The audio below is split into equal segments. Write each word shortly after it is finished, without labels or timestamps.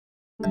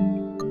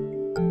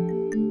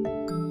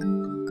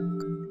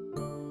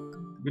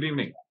Good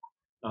evening.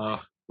 Uh,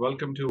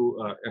 Welcome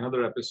to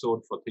another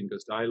episode for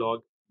Thinkers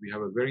Dialog. We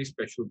have a very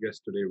special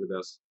guest today with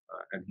us,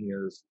 and he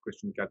is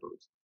Christian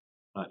Ketels.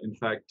 In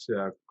fact,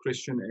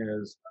 Christian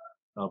is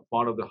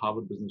part of the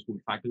Harvard Business School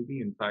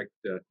faculty. In fact,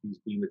 he's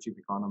been the chief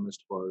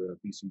economist for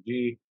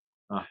BCG,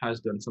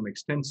 has done some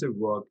extensive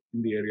work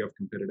in the area of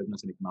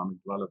competitiveness and economic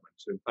development.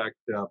 So, in fact,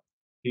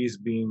 he's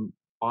been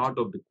part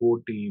of the core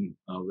team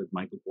with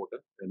Michael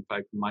Porter. In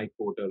fact, Mike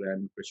Porter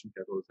and Christian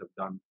Ketels have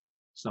done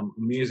some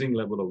amazing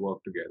level of work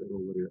together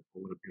over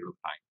a period of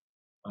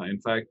time. In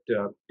fact,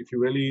 if you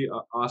really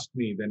ask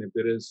me, then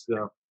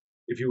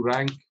if you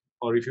rank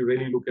or if you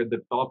really look at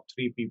the top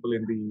three people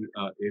in the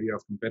area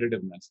of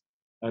competitiveness,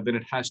 then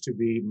it has to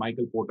be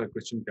Michael Porter,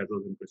 Christian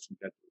Ketels, and Christian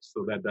Ketels.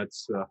 So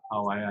that's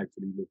how I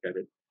actually look at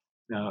it.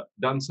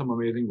 Done some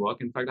amazing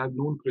work. In fact, I've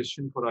known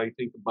Christian for I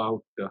think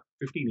about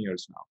 15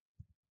 years now.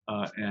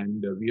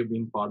 And we have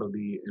been part of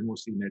the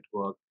MOC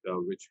network,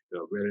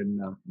 wherein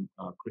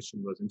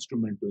Christian was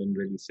instrumental in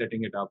really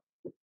setting it up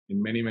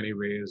in many, many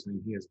ways.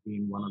 And he has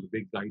been one of the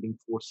big guiding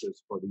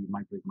forces for the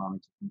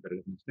Microeconomics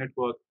Competitiveness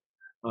Network.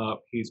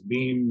 He's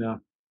been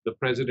the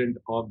president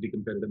of the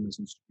Competitiveness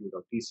Institute,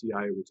 or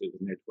TCI, which is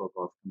a network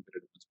of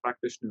competitiveness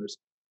practitioners.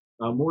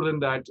 More than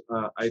that,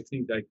 I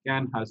think I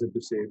can hazard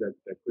to say that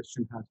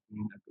Christian has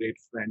been a great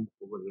friend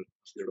over a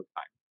period of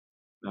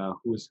time.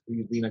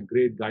 He's been a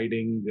great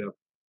guiding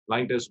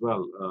light as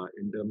well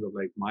in terms of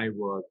like my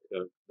work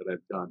that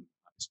I've done,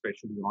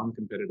 especially on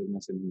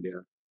competitiveness in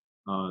India,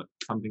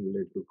 something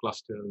related to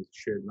clusters,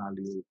 shared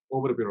value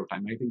over a period of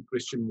time. I think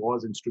Christian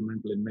was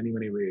instrumental in many,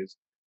 many ways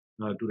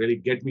to really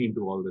get me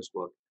into all this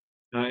work.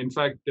 In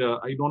fact,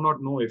 I do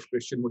not know if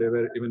Christian would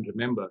ever even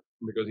remember,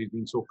 because he's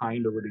been so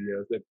kind over the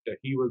years, that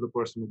he was the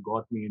person who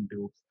got me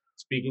into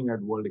speaking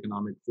at World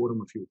Economic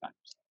Forum a few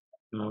times.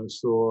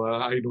 So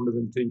I don't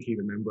even think he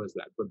remembers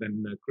that. But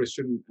then,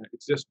 Christian,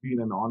 it's just been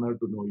an honor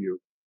to know you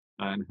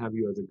and have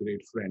you as a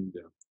great friend.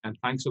 And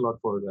thanks a lot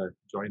for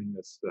joining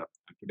us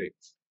today.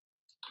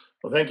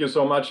 Well, thank you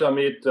so much,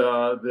 Amit.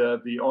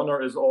 The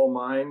honor is all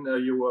mine.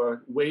 You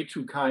were way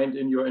too kind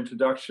in your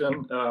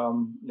introduction.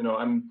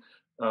 I'm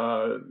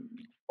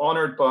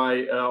honored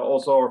by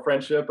also our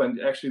friendship, and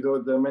actually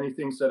there are many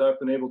things that I've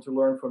been able to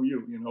learn from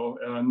you.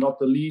 Not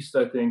the least,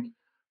 I think,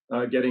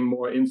 getting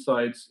more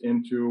insights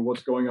into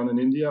what's going on in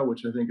India,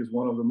 which I think is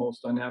one of the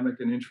most dynamic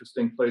and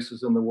interesting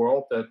places in the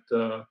world that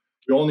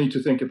we all need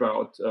to think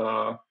about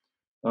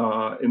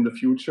in the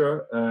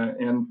future.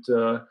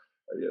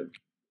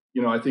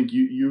 I think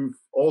you've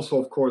also,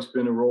 of course,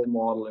 been a role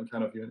model in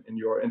kind of in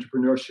your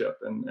entrepreneurship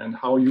and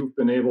how you've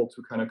been able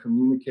to kind of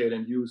communicate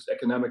and use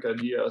economic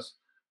ideas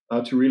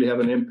to really have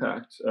an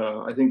impact.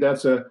 I think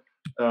that's a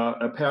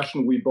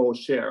passion we both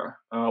share.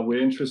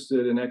 We're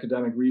interested in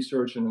academic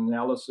research and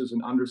analysis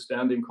and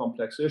understanding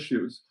complex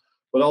issues.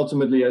 But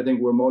ultimately, I think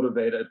we're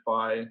motivated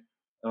by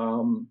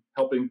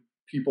helping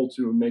people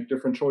to make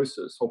different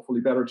choices,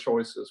 hopefully better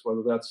choices,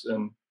 whether that's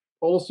in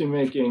policy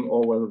making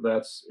or whether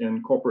that's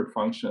in corporate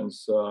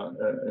functions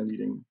and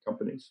leading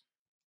companies.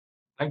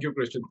 Thank you,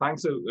 Christian.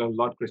 Thanks a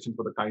lot, Christian,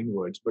 for the kind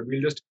words. But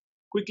we'll just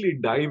quickly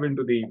dive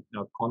into the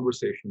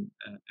conversation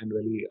and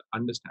really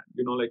understand.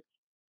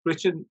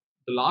 Christian,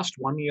 the last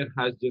 1 year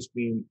has just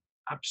been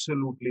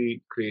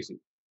absolutely crazy.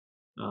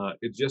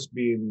 It's just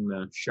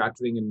been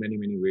shattering in many,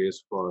 many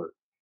ways for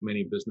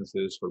many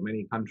businesses, for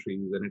many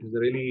countries, and it has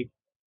really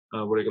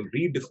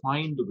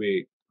redefined the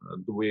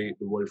way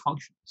the world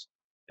functions.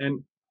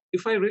 And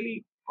if I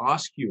really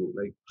ask you,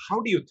 like,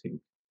 how do you think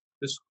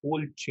this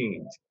whole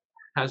change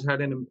has had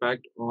an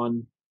impact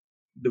on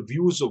the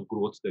views of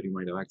growth that you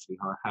might have actually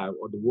have,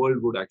 or the world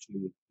would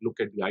actually look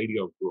at the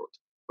idea of growth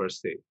per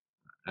se,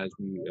 as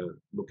we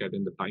look at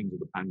in the times of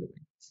the pandemic?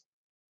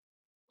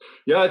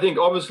 Yeah, I think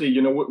obviously,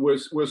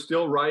 we're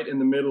still right in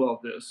the middle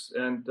of this,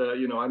 and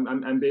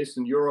I'm based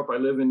in Europe. I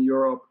live in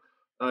Europe.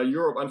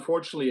 Europe,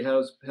 unfortunately,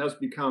 has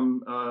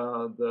become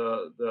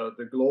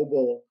the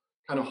global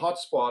kind of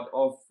hotspot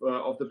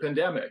of the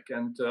pandemic,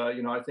 and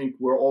I think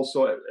we're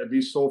also, at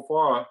least so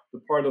far, the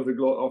part of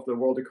the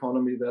world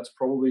economy that's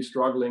probably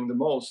struggling the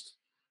most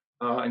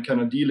and kind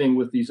of dealing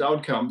with these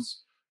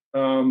outcomes.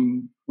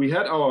 We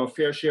had our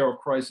fair share of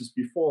crisis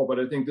before, but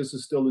I think this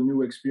is still a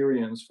new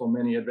experience for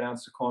many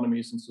advanced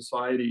economies and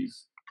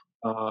societies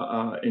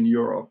in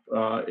Europe.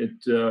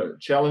 It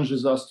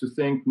challenges us to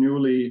think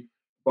newly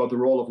about the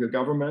role of the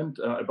government,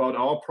 about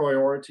our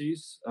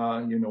priorities,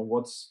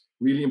 what's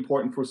really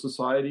important for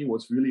society,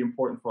 what's really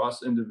important for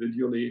us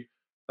individually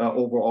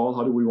overall,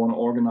 how do we want to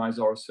organize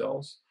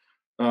ourselves.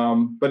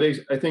 But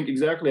I think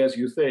exactly as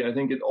you say, I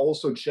think it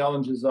also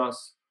challenges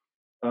us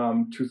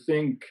to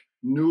think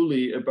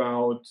newly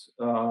about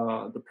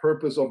the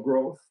purpose of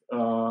growth,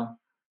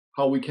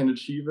 how we can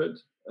achieve it,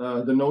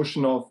 the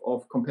notion of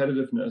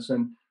competitiveness.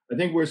 And I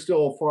think we're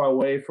still far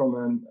away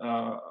from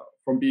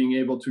being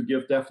able to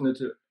give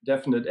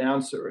definite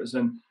answers.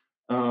 And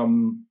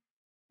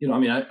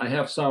I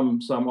have some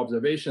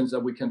observations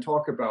that we can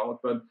talk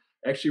about, but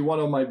actually one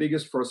of my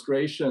biggest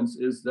frustrations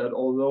is that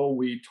although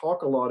we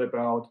talk a lot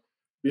about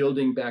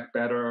building back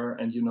better,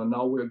 and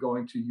now we're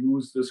going to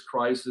use this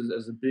crisis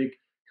as a big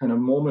kind of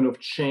moment of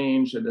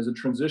change and as a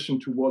transition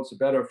towards a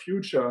better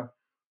future.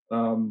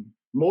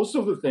 Most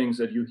of the things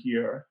that you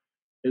hear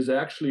is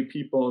actually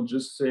people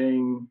just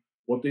saying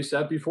what they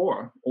said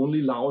before,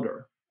 only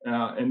louder,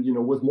 and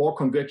with more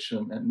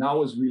conviction. And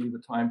now is really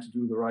the time to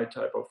do the right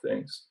type of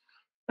things.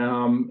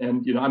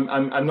 And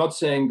I'm not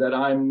saying that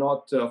I'm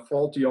not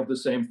faulty of the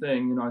same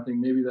thing. I think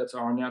maybe that's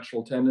our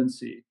natural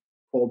tendency,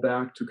 fall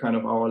back to kind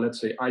of our, let's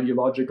say,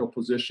 ideological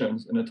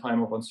positions in a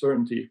time of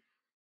uncertainty.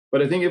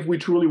 But I think if we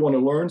truly want to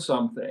learn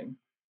something,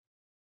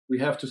 we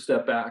have to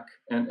step back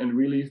and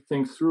really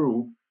think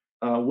through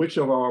which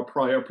of our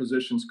prior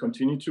positions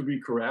continue to be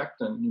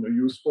correct and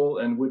useful,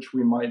 and which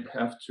we might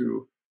have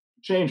to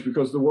change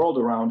because the world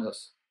around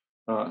us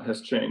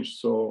has changed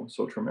so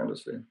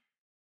tremendously.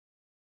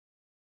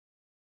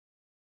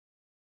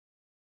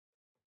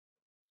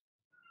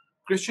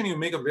 Christian, you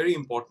make a very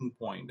important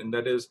point, and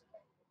that is,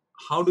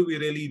 how do we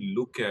really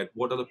look at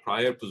what are the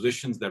prior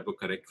positions that were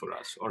correct for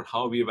us, or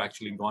how we have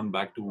actually gone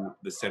back to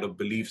the set of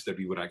beliefs that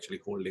we were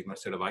actually holding, or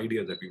set of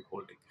ideas that we were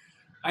holding?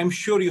 I'm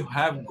sure you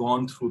have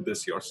gone through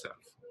this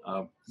yourself.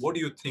 What do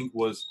you think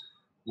was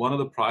one of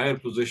the prior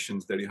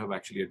positions that you have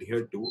actually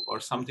adhered to, or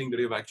something that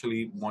you've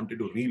actually wanted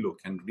to relook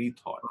and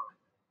rethought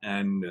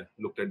and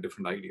looked at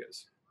different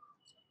ideas?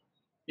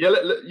 Yeah,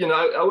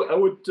 I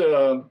would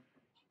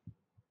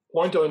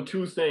point on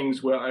two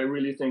things where I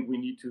really think we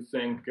need to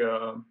think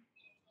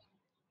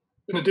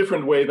in a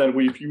different way than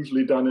we've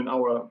usually done in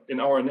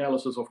our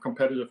analysis of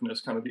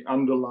competitiveness, kind of the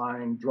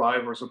underlying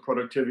drivers of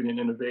productivity and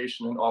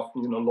innovation, and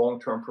often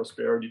long-term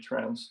prosperity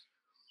trends.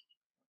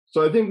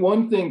 So I think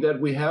one thing that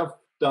we have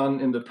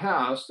done in the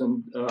past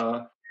and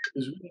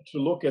is really to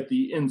look at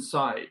the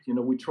inside.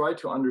 We try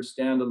to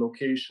understand a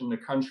location, a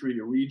country,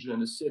 a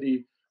region, a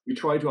city. We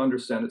try to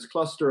understand its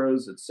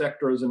clusters, its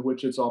sectors in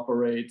which it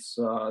operates,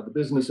 the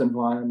business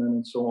environment,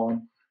 and so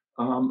on.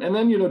 And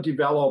then,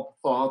 develop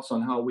thoughts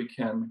on how we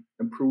can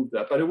improve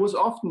that. But it was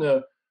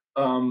often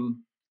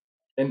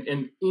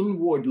an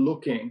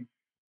inward-looking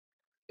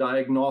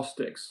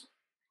diagnostics.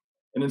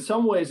 And in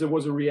some ways, it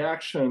was a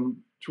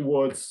reaction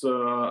towards,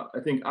 I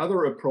think,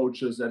 other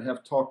approaches that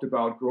have talked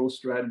about growth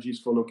strategies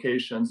for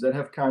locations that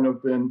have kind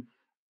of been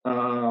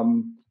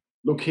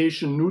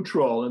location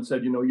neutral and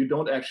said, you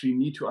don't actually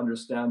need to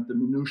understand the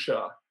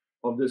minutia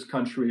of this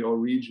country or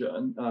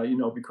region,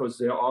 because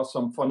there are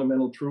some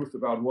fundamental truth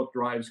about what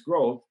drives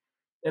growth.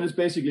 And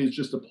it's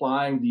just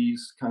applying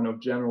these kind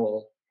of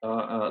general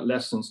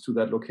lessons to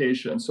that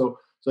location. So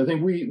I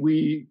think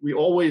we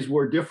always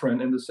were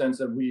different in the sense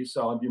that we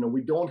saw,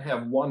 we don't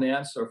have one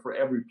answer for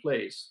every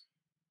place.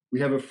 We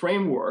have a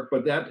framework,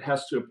 but that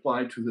has to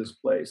apply to this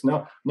place.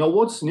 Now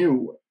what's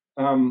new?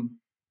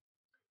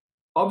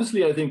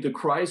 Obviously, I think the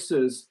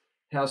crisis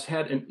has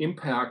had an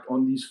impact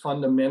on these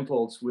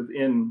fundamentals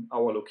within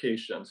our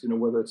locations,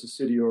 whether it's a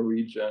city or a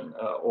region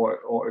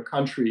or a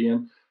country.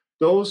 And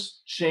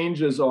those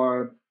changes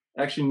are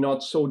actually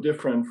not so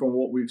different from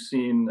what we've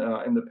seen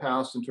in the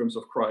past in terms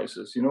of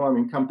crisis.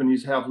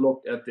 Companies have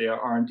looked at their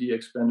R&D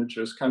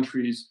expenditures.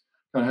 Countries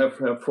have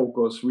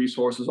focused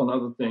resources on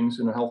other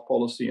things, health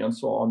policy and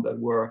so on, that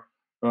were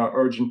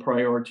urgent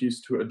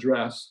priorities to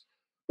address.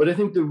 But I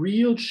think the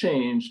real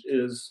change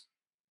is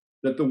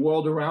that the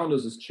world around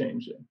us is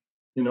changing.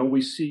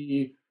 We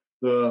see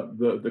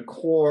the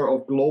core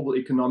of global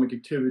economic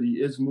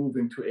activity is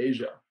moving to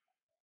Asia.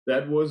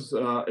 That was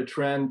a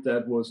trend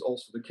that was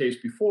also the case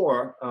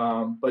before,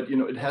 but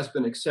it has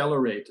been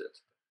accelerated,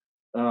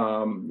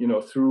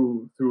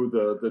 through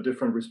the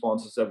different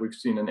responses that we've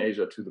seen in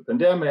Asia to the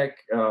pandemic,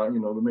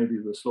 maybe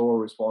the slower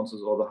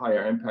responses or the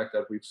higher impact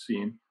that we've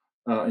seen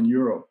in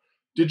Europe.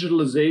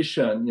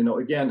 Digitalization,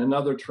 again,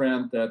 another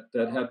trend that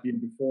had been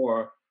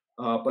before,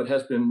 but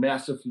has been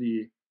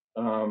massively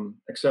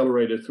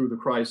accelerated through the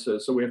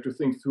crisis. So we have to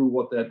think through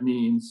what that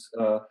means.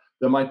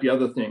 There might be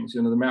other things,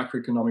 the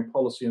macroeconomic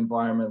policy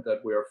environment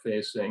that we are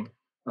facing,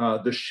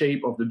 the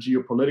shape of the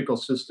geopolitical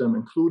system,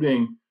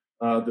 including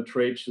the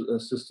trade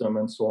system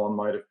and so on,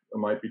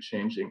 might be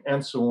changing,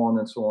 and so on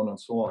and so on and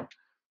so on.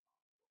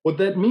 What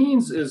that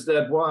means is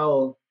that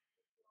while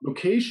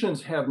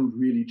locations haven't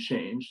really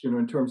changed,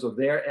 in terms of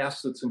their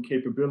assets and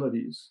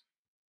capabilities,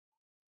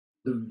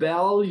 the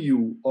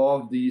value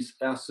of these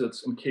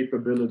assets and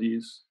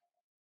capabilities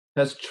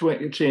has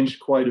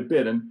changed quite a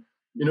bit. And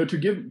to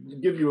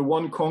give you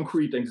one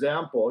concrete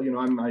example,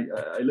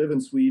 I live in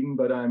Sweden,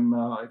 but I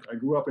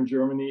grew up in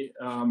Germany.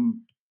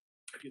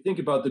 If you think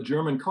about the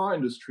German car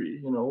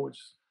industry, which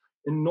is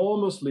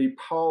enormously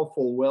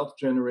powerful wealth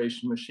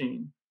generation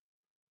machine,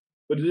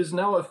 but it is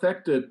now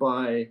affected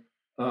by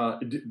a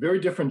very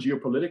different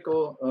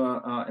geopolitical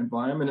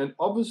environment, and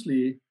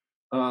obviously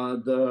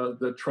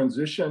the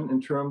transition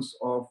in terms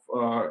of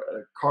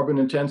carbon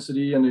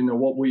intensity and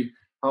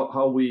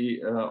how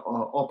we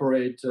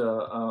operate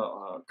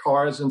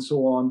cars and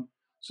so on.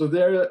 So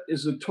there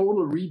is a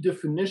total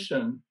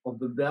redefinition of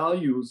the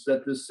values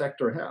that this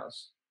sector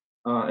has,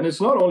 and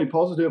it's not only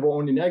positive or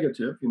only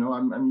negative.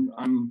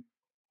 I'm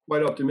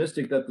quite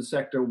optimistic that the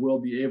sector will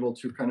be able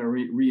to kind of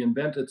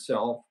reinvent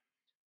itself.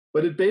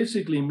 But it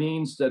basically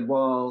means that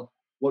while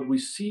what we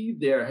see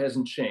there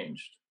hasn't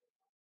changed,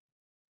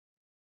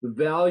 the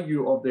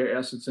value of their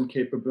assets and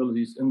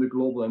capabilities in the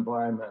global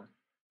environment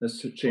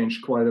has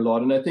changed quite a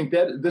lot. And I think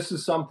that this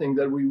is something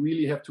that we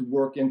really have to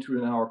work into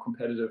in our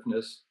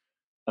competitiveness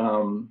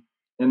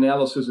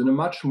analysis in a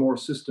much more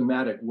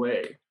systematic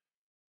way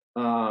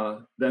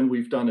than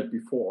we've done it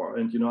before.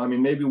 And, I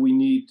mean, maybe we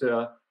need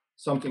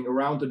something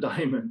around the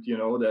diamond,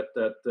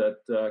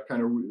 that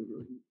kind of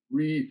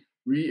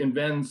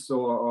reinvents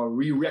or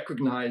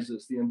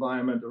re-recognizes the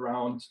environment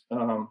around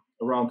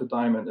the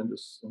diamond in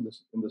this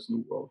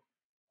new world.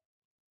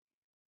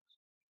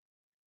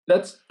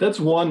 That's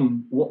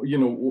one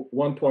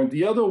point.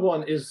 The other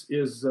one is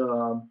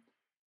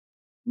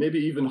maybe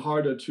even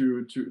harder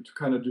to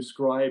kind of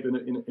describe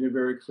in a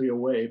very clear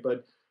way.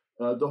 But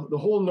the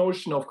whole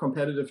notion of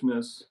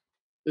competitiveness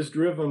is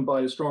driven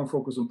by a strong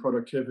focus on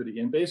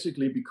productivity, and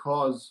basically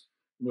because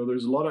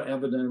there's a lot of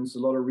evidence, a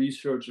lot of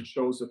research that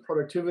shows that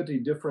productivity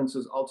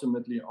differences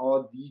ultimately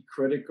are the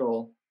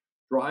critical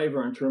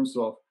driver in terms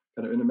of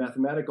kind of in a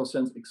mathematical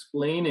sense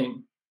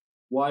explaining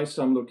why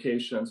some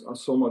locations are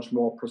so much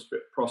more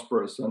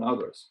prosperous than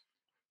others.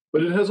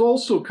 But it has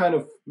also kind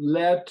of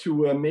led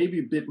to a maybe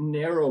a bit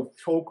narrow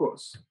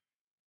focus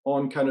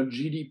on kind of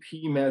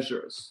GDP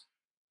measures,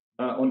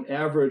 on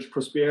average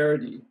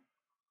prosperity,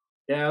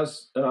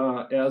 as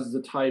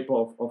the type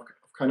of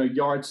kind of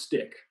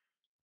yardstick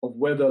of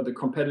whether the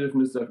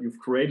competitiveness that you've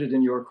created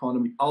in your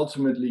economy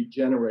ultimately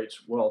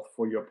generates wealth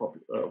for your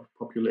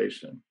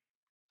population.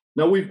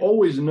 Now, we've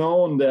always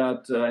known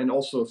that, and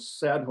also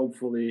said,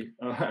 hopefully,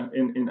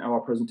 in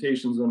our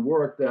presentations and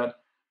work, that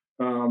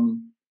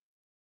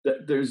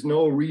there's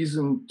no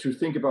reason to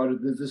think about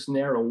it this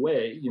narrow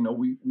way.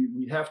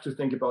 We have to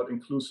think about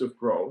inclusive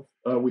growth.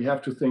 We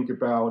have to think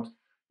about,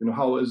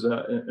 how is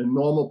a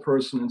normal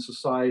person in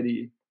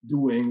society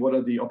doing? What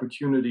are the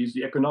opportunities,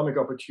 the economic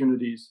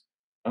opportunities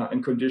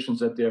and conditions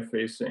that they're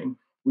facing?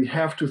 We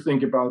have to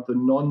think about the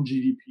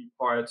non-GDP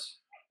parts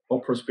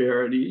of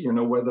prosperity,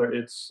 whether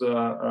it's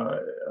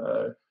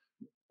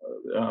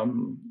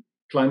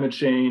climate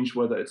change,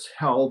 whether it's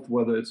health,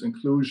 whether it's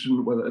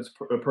inclusion, whether it's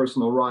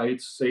personal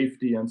rights,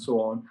 safety, and so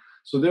on.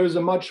 So there's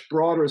a much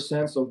broader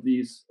sense of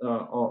these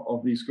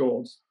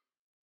goals.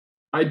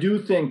 I do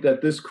think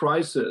that this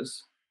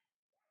crisis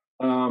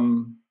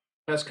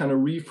has kind of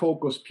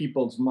refocused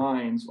people's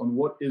minds on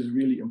what is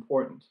really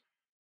important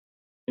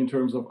in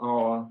terms of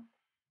our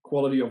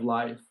quality of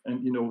life and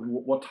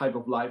what type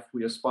of life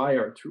we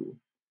aspire to.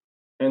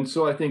 And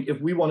so I think if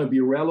we want to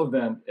be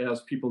relevant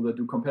as people that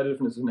do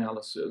competitiveness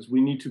analysis,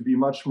 we need to be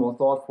much more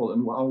thoughtful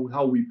in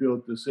how we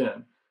build this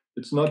in.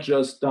 It's not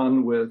just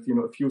done with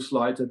a few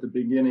slides at the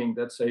beginning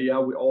that say, yeah,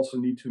 we also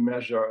need to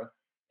measure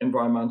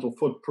environmental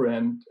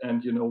footprint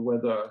and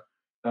whether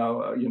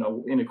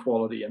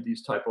inequality and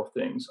these type of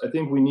things. I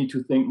think we need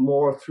to think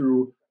more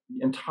through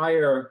the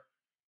entire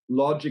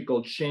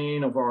logical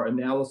chain of our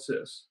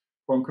analysis,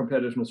 from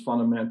competitiveness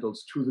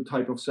fundamentals to the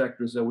type of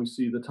sectors that we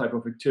see, the type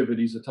of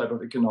activities, the type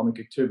of economic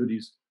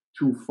activities,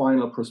 to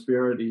final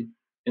prosperity,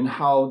 and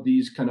how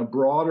these kind of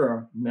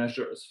broader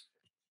measures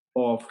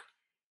of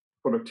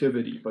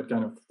productivity, but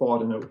kind of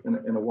thought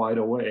in a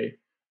wider way,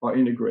 are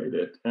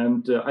integrated.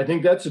 And I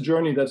think that's a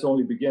journey that's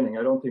only beginning.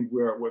 I don't think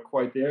we're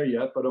quite there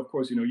yet, but of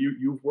course,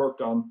 you've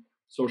worked on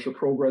social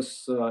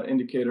progress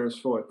indicators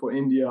for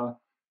India.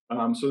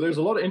 So there's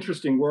a lot of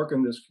interesting work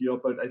in this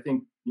field, but I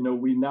think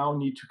we now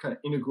need to kind of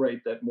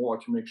integrate that more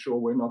to make sure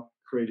we're not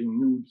creating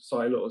new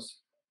silos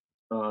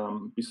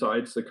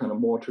besides the kind of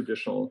more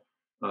traditional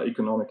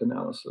economic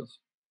analysis.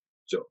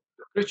 So,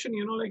 Christian,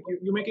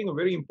 you're making a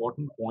very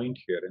important point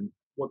here, and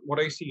what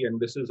I see, and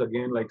this is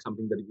again like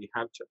something that we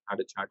have had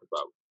a chat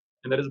about,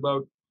 and that is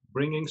about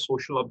bringing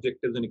social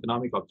objectives and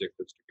economic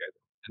objectives together.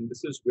 And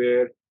this is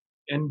where,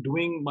 and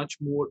doing much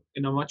more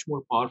in a much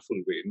more powerful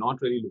way,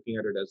 not really looking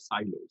at it as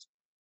silos.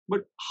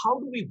 But how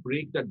do we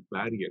break that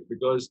barrier?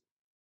 Because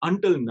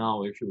until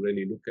now, if you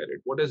really look at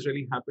it, what has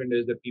really happened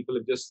is that people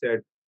have just said,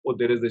 oh,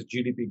 there is this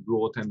GDP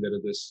growth and there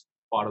is this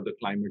part of the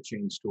climate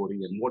change story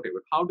and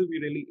whatever. How do we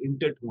really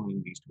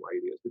intertwine these two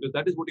ideas? Because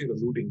that is what you're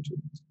alluding to.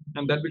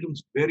 And that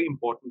becomes very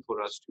important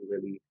for us to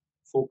really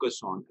focus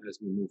on as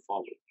we move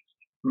forward.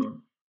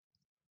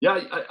 Yeah,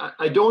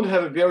 I don't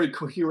have a very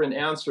coherent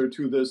answer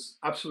to this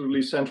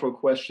absolutely central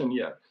question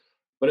yet.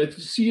 But I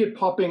see it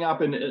popping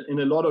up in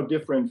a lot of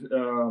different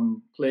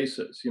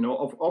places.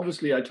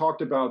 Obviously, I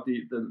talked about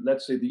the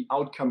let's say the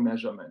outcome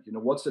measurement.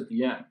 What's at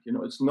the end?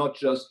 It's not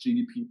just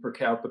GDP per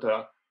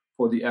capita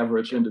for the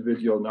average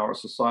individual in our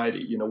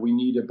society. We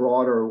need a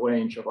broader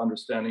range of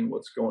understanding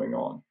what's going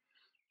on.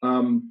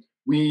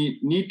 We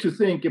need to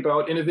think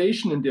about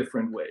innovation in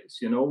different ways.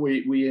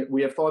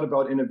 We have thought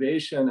about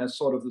innovation as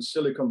sort of the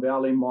Silicon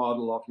Valley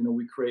model of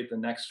we create the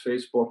next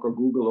Facebook or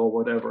Google or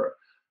whatever.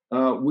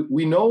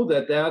 We know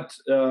that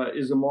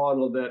is a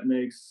model that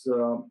makes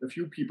a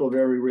few people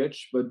very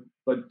rich,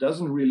 but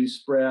doesn't really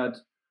spread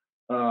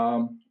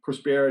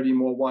prosperity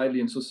more widely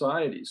in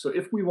society. So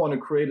if we want to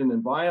create an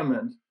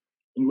environment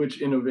in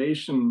which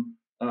innovation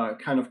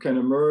kind of can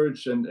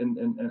emerge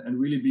and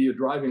really be a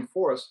driving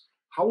force,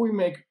 how we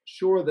make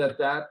sure that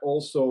that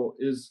also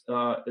is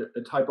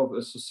a type of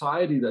a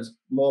society that's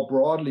more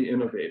broadly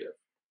innovative.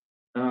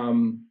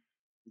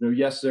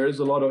 Yes, there is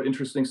a lot of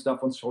interesting stuff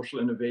on social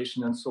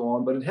innovation and so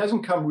on, but it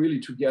hasn't come really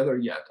together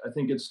yet. I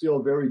think it's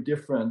still very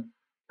different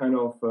kind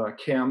of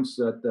camps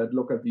that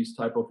look at these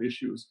type of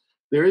issues.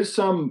 There is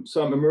some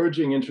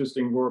emerging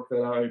interesting work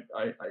that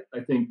I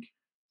think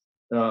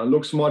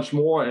looks much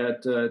more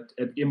at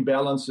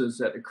imbalances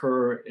that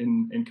occur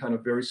in kind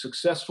of very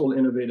successful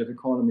innovative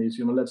economies.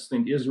 Let's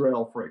think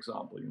Israel, for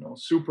example.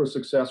 Super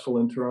successful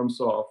in terms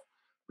of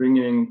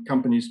bringing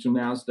companies to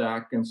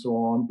NASDAQ and so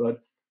on,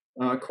 but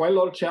quite a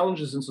lot of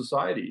challenges in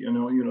society.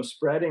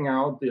 Spreading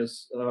out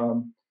this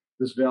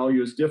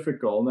value is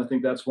difficult, and I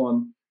think that's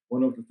one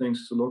of the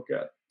things to look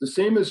at. The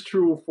same is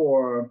true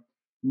for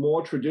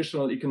more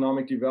traditional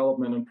economic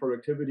development and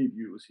productivity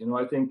views.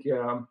 I think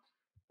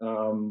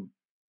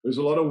there's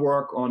a lot of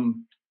work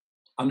on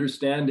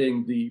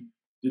understanding the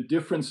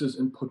differences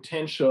in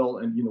potential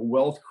and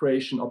wealth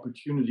creation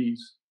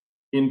opportunities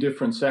in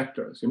different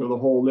sectors. The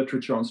whole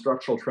literature on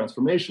structural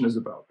transformation is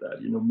about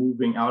that.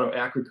 Moving out of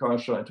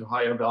agriculture into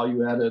higher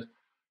value-added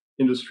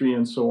industry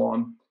and so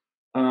on.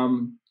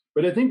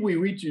 But I think we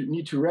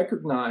need to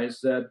recognize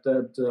that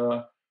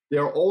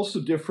there are also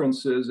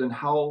differences in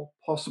how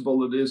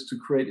possible it is to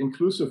create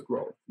inclusive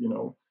growth.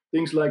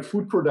 Things like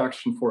food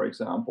production, for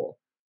example,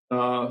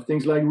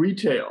 things like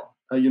retail.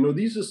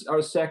 These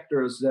are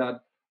sectors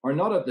that are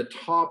not at the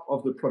top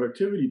of the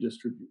productivity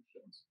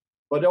distributions,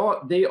 but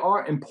they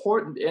are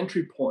important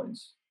entry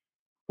points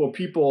for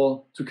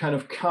people to kind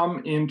of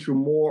come into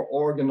more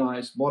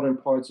organized modern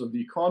parts of the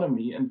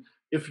economy. And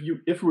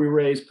if we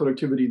raise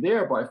productivity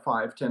there by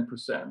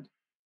 5-10%,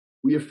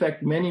 we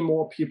affect many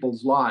more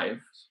people's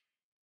lives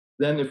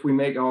than if we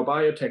make our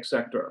biotech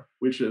sector,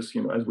 which is,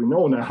 as we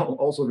know now,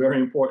 also very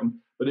important,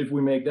 but if we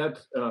make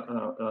that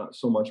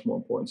so much more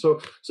important. So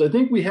I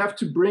think we have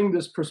to bring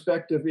this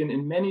perspective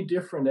in many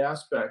different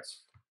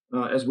aspects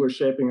as we're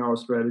shaping our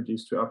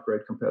strategies to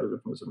upgrade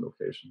competitiveness in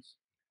locations.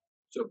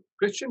 So,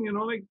 Christian,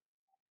 like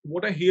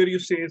what I hear you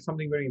say is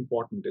something very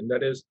important, and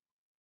that is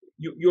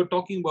you're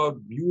talking about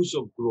views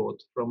of growth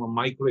from a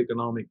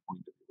microeconomic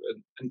point of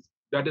view, and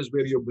that is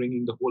where you're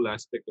bringing the whole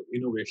aspect of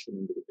innovation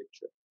into the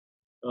picture.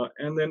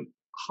 And then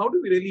how do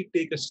we really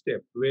take a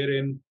step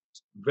wherein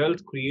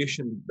wealth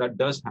creation that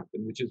does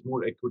happen, which is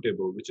more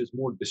equitable, which is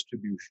more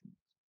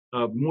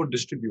more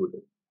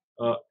distributed.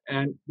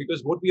 And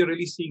because what we are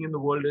really seeing in the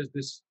world is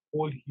this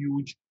whole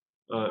huge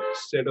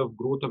set of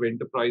growth of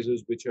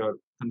enterprises which are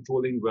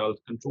controlling wealth,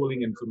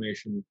 controlling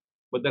information,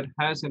 but that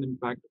has an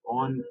impact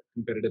on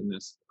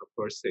competitiveness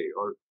per se,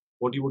 or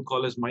what you would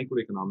call as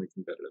microeconomic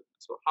competitiveness.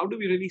 So how do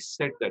we really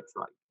set that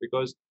right?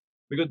 Because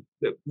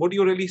what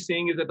you're really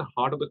saying is at the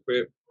heart of the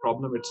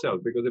problem itself.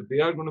 Because if they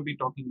are going to be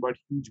talking about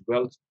huge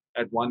wealth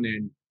at one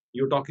end,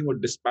 you're talking about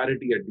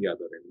disparity at the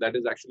other end. That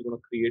is actually going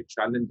to create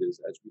challenges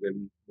as we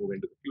really move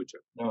into the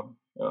future. Yeah.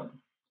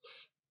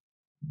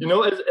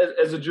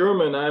 As a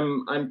German,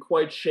 I'm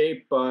quite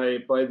shaped by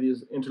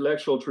this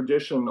intellectual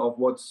tradition of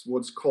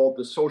what's called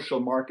the social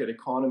market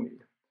economy,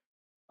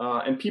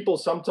 and people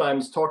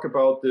sometimes talk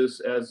about this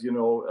as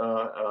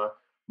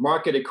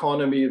market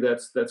economy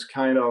that's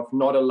kind of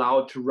not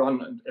allowed to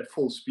run at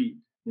full speed.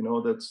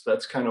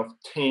 That's kind of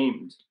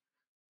tamed.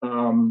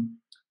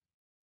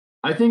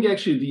 I think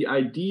actually the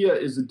idea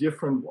is a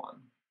different one.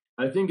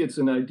 I think it's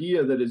an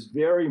idea that is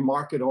very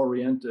market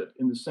oriented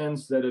in the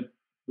sense that it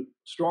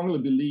strongly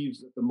believes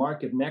that the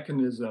market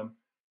mechanism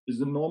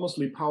is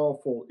enormously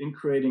powerful in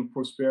creating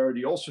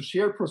prosperity, also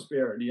shared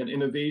prosperity and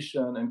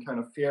innovation and kind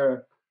of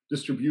fair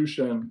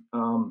distribution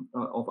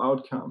of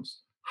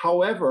outcomes.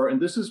 However,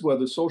 and this is where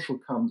the social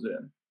comes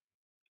in,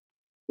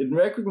 it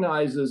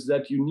recognizes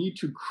that you need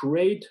to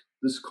create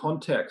this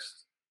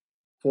context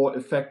for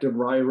effective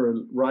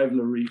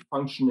rivalry,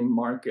 functioning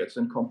markets,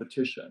 and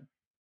competition.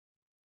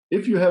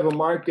 If you have a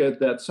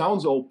market that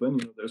sounds open,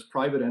 there's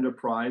private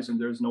enterprise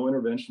and there's no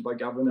intervention by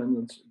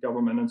government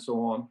and so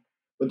on,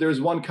 but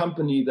there's one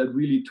company that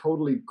really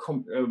totally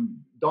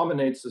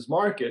dominates this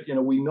market,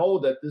 we know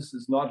that this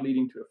is not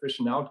leading to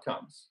efficient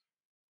outcomes.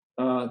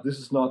 This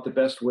is not the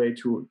best way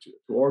to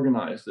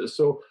organize this.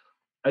 So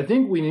I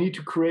think we need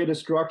to create a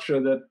structure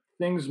that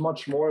thinks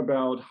much more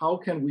about how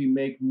can we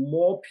make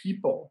more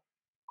people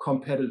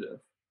competitive,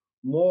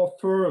 more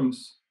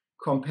firms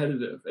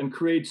competitive, and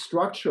create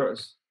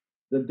structures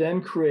that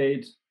then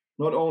create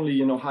not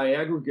only high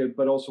aggregate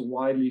but also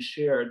widely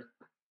shared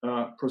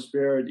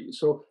prosperity.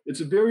 So it's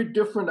a very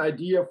different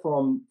idea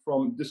from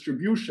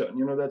distribution,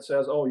 that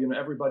says,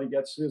 everybody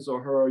gets his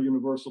or her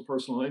universal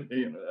personal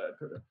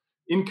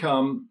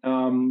income,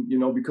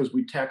 because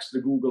we tax the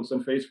Googles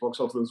and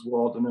Facebooks of this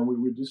world and then we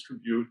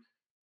redistribute.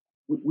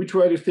 We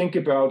try to think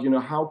about,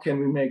 how can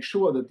we make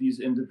sure that these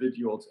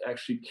individuals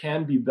actually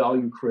can be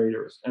value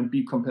creators and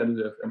be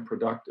competitive and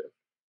productive.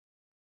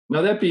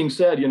 Now, that being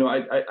said,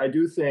 I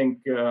do think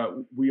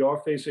we are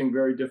facing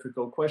very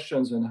difficult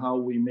questions in how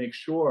we make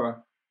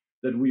sure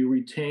that we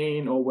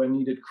retain or, when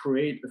needed,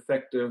 create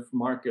effective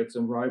markets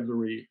and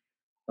rivalry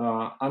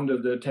under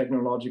the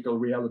technological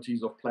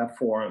realities of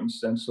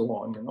platforms and so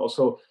on.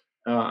 So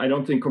I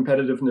don't think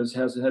competitiveness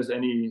has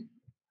any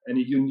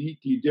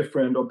uniquely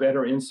different or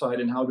better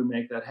insight in how to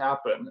make that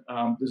happen.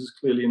 This is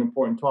clearly an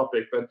important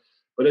topic, but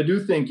I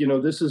do think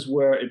this is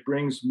where it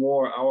brings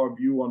more our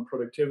view on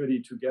productivity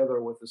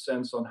together with a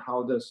sense on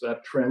how does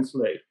that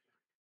translate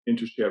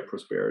into shared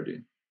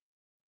prosperity.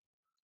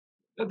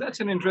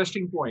 That's an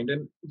interesting point.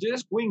 And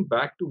just going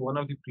back to one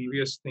of the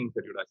previous things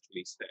that you'd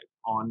actually said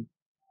on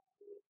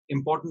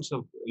importance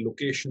of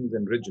locations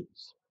and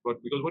regions.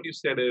 But because what you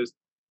said is,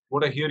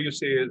 what I hear you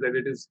say is that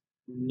it is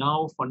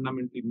now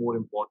fundamentally more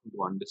important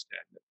to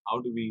understand that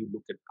how do we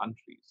look at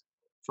countries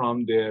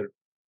from their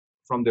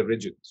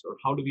regions, or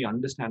how do we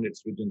understand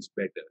its regions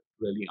better to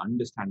really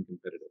understand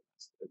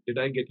competitiveness? Did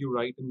I get you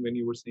right in when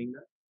you were saying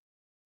that?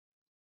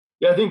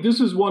 Yeah, I think this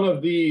is one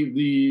of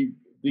the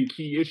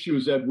key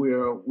issues that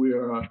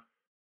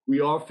we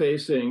are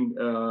facing.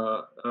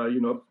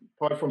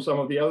 Apart from some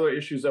of the other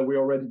issues that we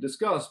already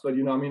discussed, but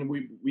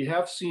we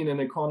have seen an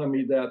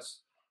economy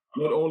that's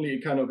not only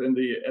kind of at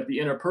the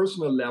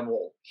interpersonal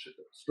level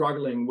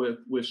struggling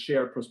with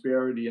shared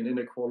prosperity and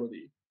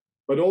inequality,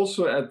 but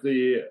also at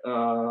the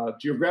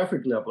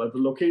geographic level, at the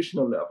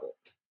locational level.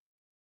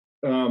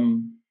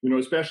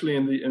 Especially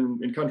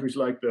in countries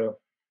like the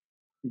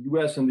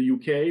US and the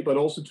UK, but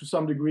also to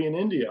some degree in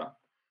India,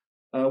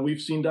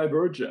 we've seen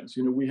divergence.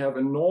 We have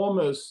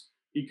enormous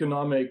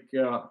economic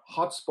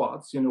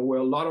hotspots, where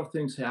a lot of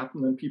things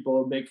happen and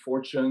people make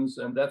fortunes,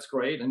 and that's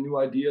great, and new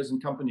ideas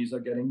and companies are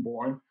getting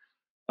born.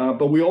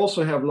 But we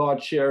also have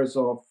large shares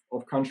of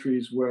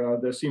countries where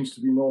there seems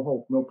to be no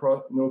hope,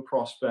 no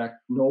prospect,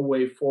 no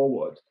way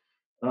forward.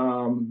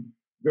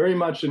 Very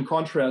much in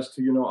contrast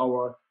to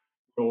our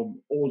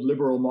old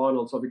liberal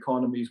models of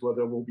economies where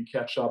there will be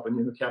catch up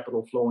and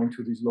capital flowing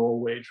to these lower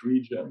wage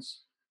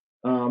regions.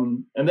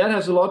 And that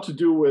has a lot to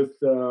do with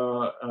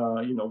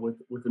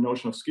with the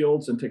notion of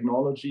skills and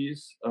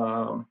technologies.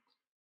 The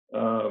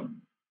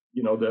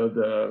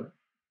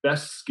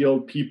best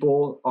skilled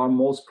people are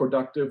most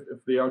productive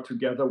if they are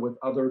together with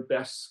other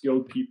best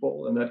skilled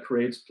people, and that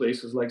creates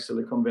places like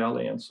Silicon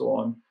Valley and so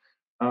on.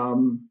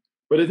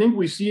 But I think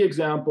we see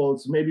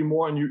examples, maybe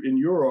more in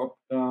Europe,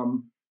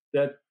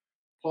 that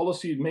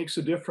policy makes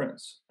a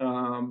difference,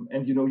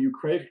 and you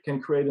can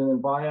create an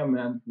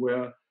environment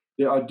where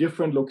there are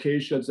different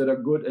locations that are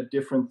good at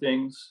different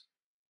things,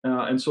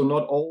 and so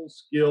not all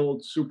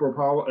skilled, super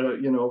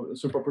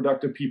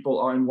productive people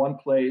are in one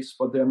place,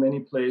 but there are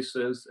many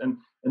places,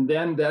 and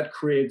then that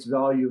creates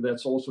value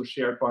that's also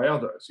shared by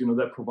others,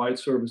 that provide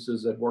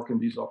services that work in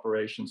these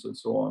operations and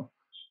so on.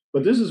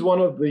 But this is one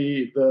of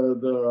the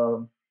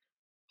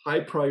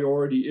high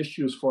priority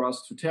issues for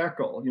us to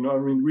tackle.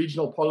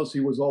 Regional policy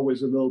was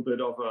always a little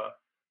bit of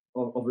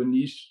a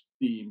niche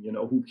theme.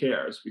 Who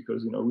cares?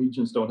 Because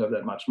regions don't have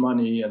that much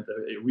money, and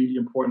the really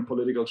important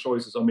political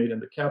choices are made in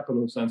the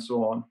capitals and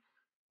so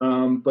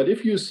on. But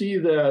if you see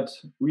that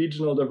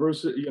regional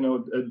diversity,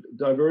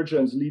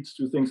 divergence leads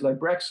to things like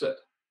Brexit,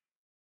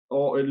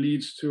 or it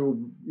leads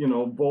to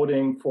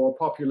voting for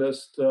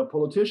populist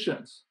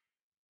politicians,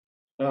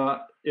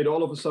 it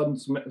all of a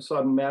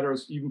sudden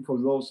matters even for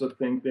those that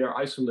think they're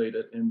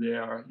isolated in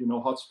their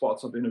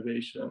hotspots of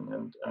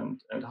innovation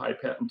and high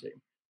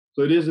patenting.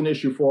 So it is an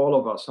issue for all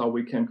of us how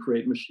we can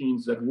create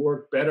machines that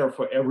work better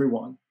for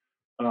everyone,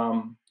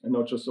 and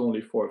not just only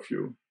for a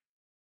few.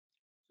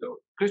 So,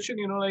 Christian,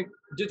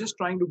 just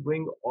trying to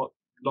bring a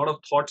lot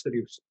of thoughts that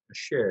you've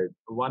shared.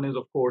 One is,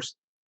 of course,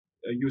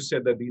 you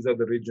said that these are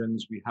the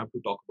regions we have to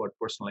talk about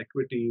personal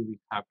equity. We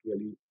have to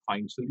really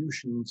find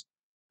solutions.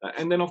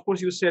 And then, of course,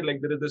 you said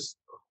there is this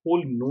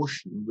whole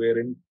notion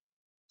wherein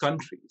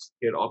countries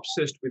get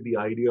obsessed with the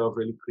idea of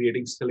really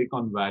creating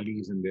Silicon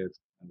Valleys in their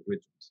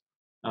regions.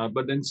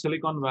 But then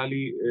Silicon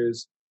Valley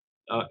is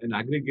an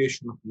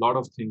aggregation of a lot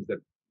of things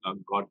that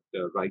got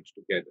right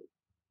together.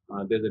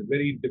 There's a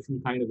very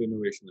different kind of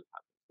innovation that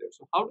happens there.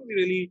 So how do we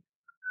really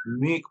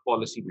make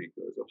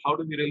policymakers, or how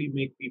do we really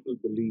make people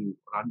believe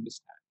or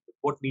understand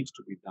what needs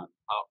to be done?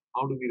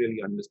 How do we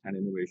really understand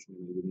innovation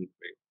in a unique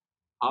way?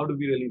 How do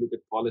we really look at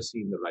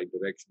policy in the right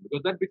direction?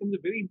 Because that becomes a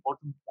very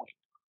important point.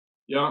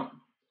 Yeah.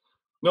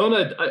 No,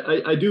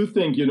 I do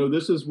think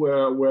this is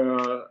where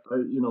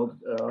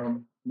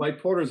Mike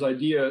Porter's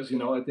ideas,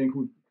 I think,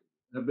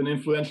 have been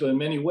influential in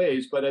many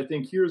ways. But I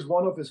think here's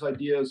one of his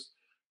ideas: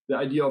 the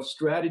idea of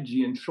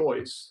strategy and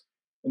choice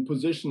and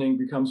positioning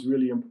becomes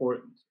really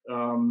important.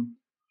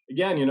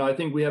 Again, I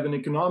think we have in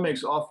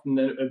economics often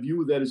a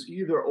view that is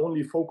either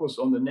only focused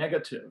on the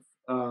negative,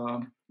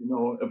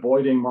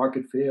 avoiding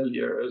market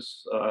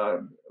failures,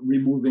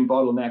 removing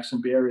bottlenecks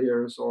and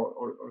barriers,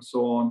 or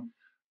so on.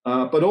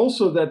 But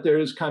also that there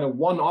is kind of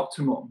one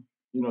optimum,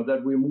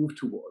 that we move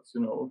towards.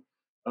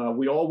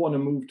 We all want to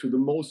move to the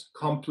most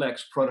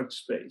complex product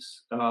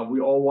space.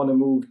 We all want to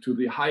move to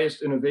the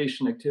highest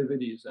innovation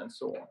activities and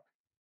so on.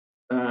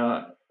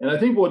 And I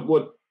think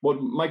what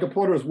Michael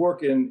Porter's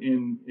work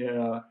in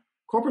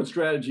corporate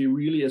strategy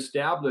really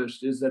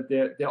established is that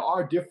there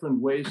are different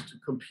ways to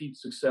compete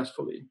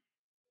successfully.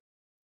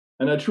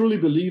 And I truly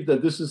believe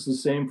that this is the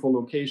same for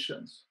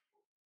locations.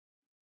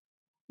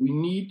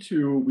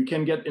 We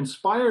can get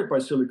inspired by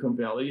Silicon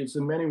Valley. It's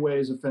in many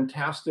ways a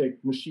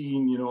fantastic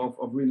machine,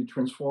 of really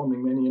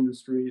transforming many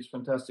industries,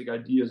 fantastic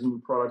ideas and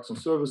new products and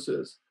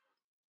services.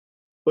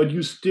 But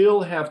you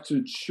still have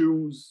to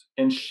choose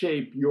and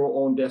shape your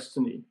own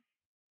destiny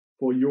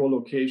for your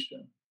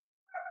location.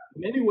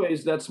 In many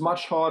ways, that's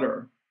much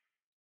harder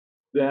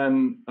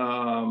than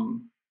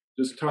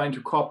just trying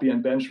to copy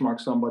and benchmark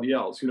somebody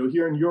else.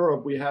 Here in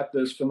Europe, we had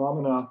this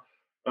phenomena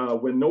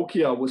when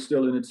Nokia was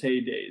still in its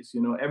heydays.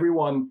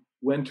 Everyone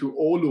went to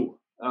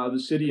Oulu, the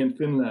city in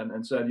Finland,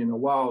 and said,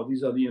 wow,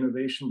 these are the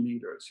innovation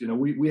leaders.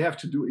 We have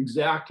to do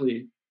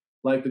exactly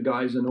like the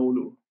guys in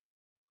Oulu.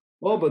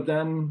 Well, but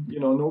then,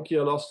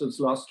 Nokia lost its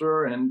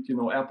luster and,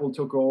 Apple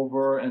took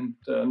over, and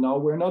now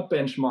we're not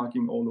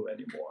benchmarking Oulu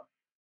anymore.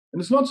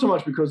 And it's not so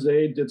much because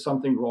they did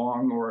something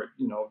wrong or,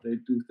 they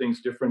do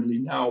things differently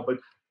now, but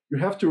you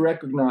have to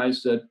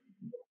recognize that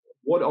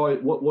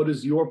what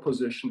is your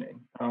positioning?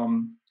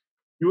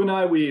 You and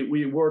I,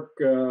 we work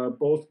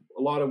both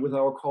a lot with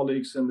our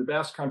colleagues in the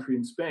Basque Country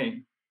in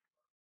Spain.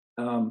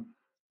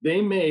 They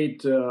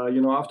made,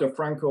 after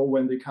Franco,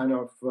 when they kind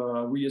of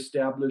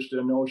reestablished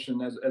their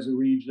notion as a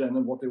region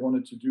and what they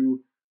wanted to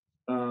do,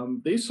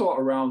 they saw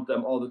around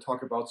them all the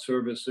talk about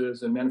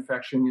services and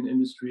manufacturing and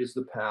industry is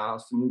the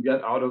past, and you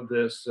get out of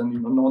this and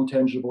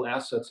non-tangible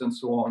assets and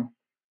so on.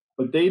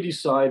 But they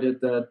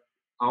decided that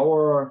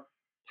our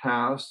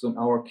past and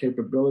our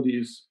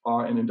capabilities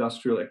are in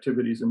industrial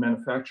activities and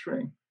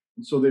manufacturing.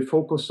 And so they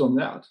focused on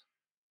that.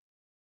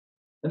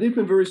 And they've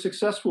been very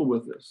successful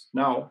with this.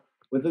 Now,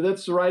 whether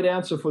that's the right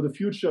answer for the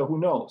future, who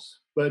knows?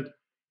 But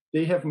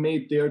they have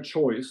made their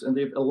choice and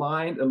they've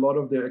aligned a lot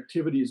of their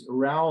activities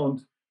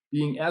around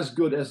being as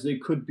good as they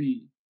could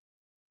be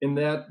in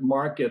that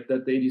market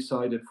that they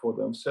decided for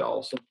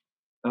themselves.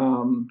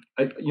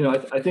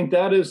 I think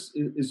that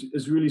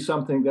is really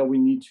something that we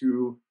need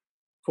to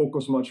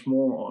focus much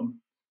more on.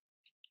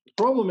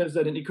 The problem is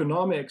that in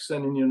economics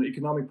and in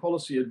economic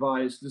policy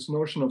advice, this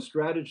notion of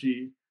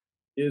strategy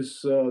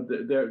is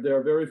there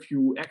are very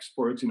few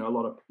experts. A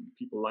lot of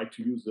people like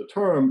to use the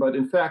term, but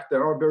in fact,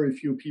 there are very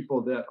few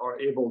people that are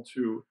able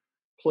to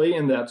play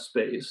in that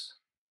space.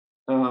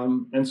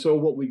 And so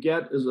what we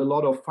get is a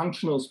lot of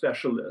functional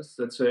specialists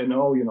that say,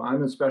 no,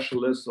 I'm a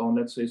specialist on,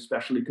 let's say,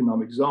 special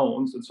economic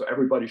zones, and so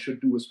everybody should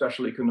do a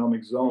special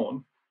economic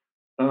zone.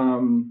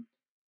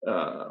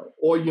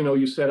 Or,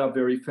 you set up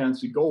very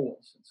fancy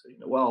goals and say,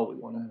 well, we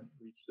want to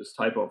reach this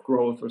type of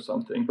growth or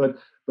something. But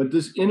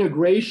this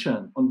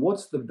integration on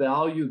what's the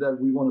value that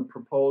we want to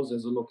propose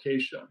as a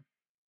location,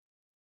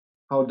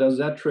 how does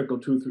that trickle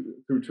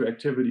through to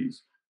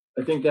activities?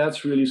 I think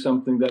that's really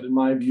something that, in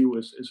my view,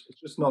 is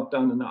just not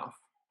done enough.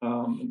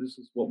 And this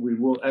is what we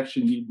will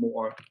actually need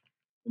more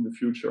in the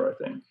future, I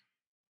think.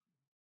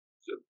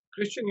 So,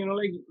 Christian,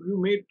 you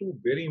made two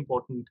very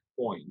important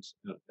points.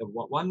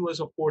 One was,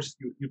 of course,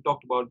 you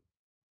talked about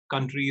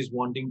countries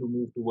wanting to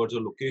move towards,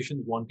 or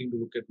locations wanting to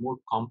look at more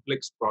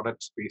complex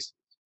product spaces.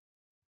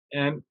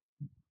 And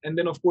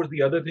then, of course,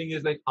 the other thing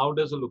is how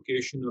does a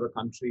location or a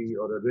country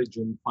or a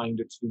region find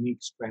its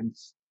unique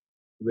strengths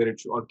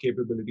or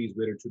capabilities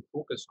where it should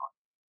focus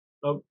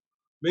on?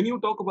 When you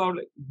talk about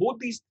both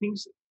these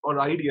things or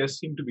ideas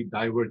seem to be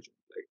divergent,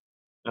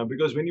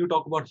 because when you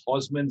talk about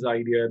Hausmann's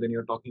idea, then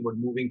you're talking about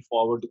moving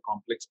forward to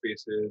complex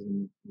spaces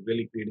and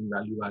really creating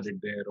value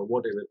added there or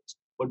whatever.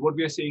 But what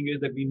we are saying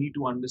is that we need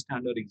to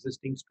understand our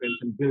existing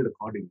strengths and build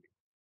accordingly.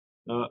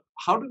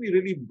 How do we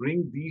really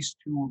bring these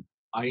two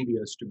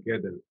ideas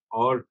together?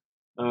 Or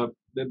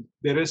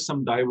there is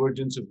some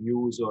divergence of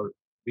views, or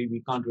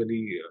we can't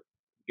really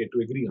get to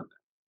agree on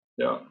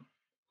that. Yeah.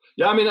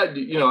 Yeah,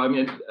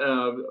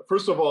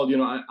 first of all,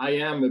 I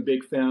am a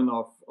big fan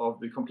of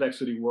the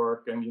complexity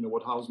work and,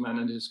 what Hausmann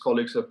and his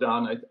colleagues have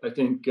done. I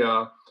think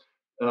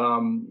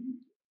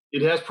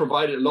it has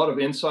provided a lot of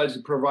insights.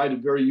 It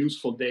provided very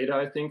useful data,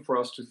 I think, for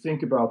us to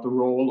think about the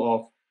role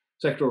of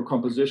sectoral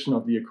composition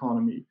of the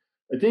economy.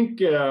 I think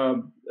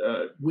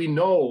we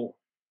know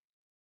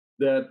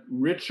that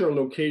richer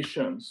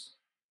locations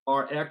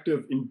are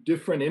active in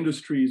different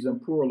industries than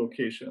poorer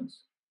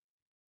locations.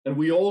 And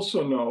we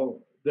also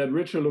know that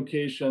richer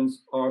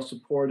locations are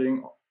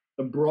supporting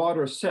a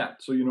broader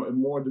set, so a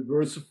more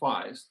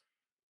diversified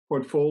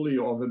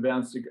portfolio of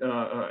advanced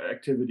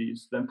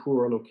activities than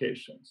poorer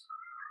locations.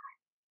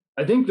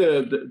 I think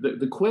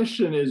the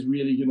question is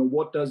really,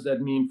 what does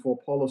that mean for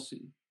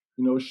policy?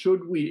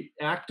 Should we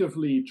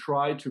actively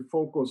try to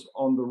focus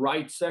on the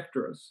right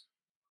sectors,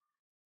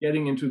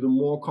 getting into the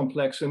more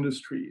complex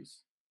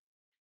industries,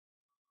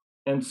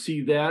 and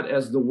see that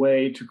as the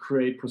way to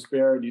create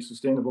prosperity,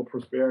 sustainable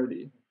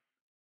prosperity?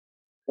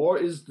 Or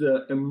is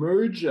the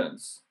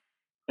emergence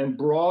and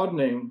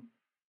broadening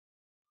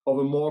of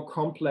a more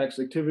complex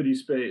activity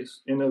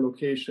space in a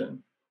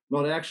location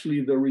not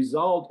actually the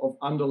result of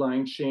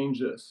underlying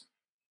changes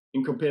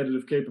in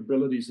competitive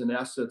capabilities and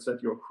assets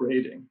that you're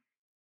creating.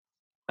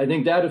 I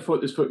think that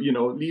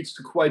leads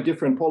to quite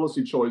different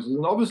policy choices.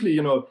 And obviously,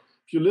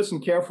 if you listen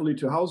carefully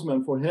to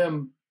Hausman, for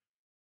him,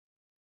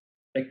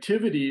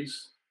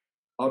 activities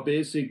are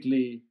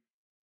basically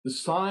the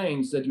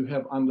signs that you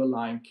have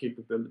underlying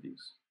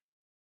capabilities.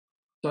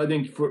 So I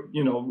think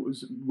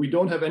we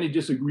don't have any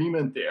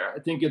disagreement there. I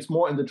think it's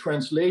more in the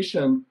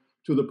translation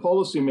to the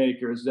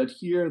policymakers that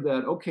hear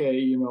that,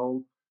 okay,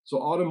 so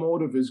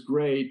automotive is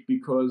great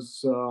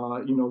because,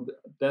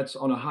 that's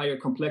on a higher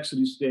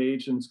complexity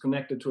stage and it's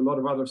connected to a lot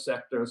of other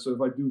sectors. So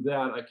if I do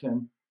that, I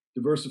can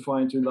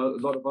diversify into a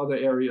lot of other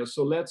areas.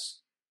 So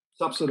let's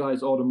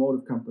subsidize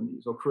automotive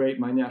companies or create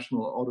my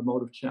national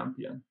automotive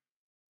champion.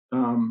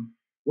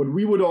 What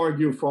we would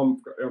argue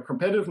from a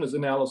competitiveness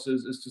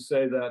analysis is to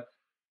say that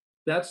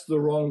that's the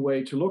wrong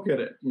way to look at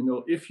it.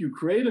 If you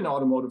create an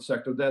automotive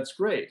sector, that's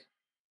great,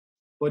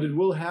 but it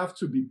will have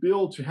to be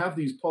built to have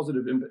these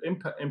positive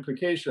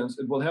implications.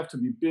 It will have to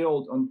be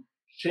built on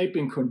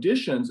shaping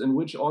conditions in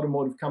which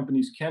automotive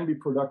companies can be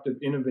productive,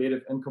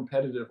 innovative, and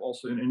competitive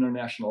also in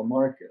international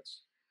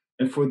markets.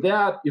 And for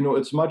that,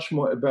 it's much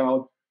more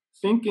about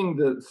thinking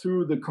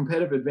through the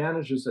competitive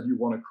advantages that you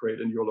want to create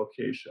in your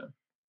location,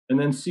 and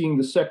then seeing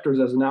the sectors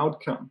as an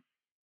outcome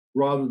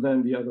rather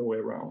than the other way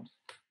around.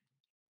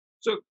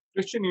 So,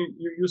 Christian,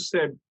 you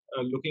said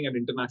looking at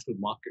international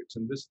markets,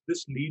 and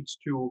this leads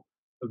to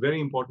a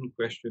very important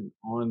question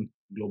on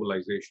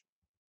globalization.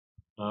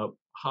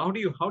 How do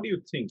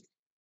you think,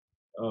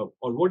 or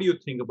what do you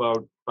think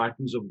about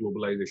patterns of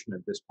globalization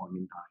at this point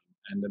in time?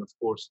 And then, of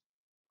course,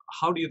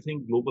 how do you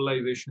think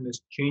globalization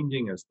is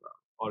changing as well,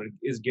 or it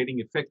is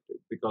getting affected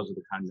because of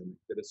the pandemic?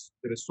 There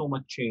is so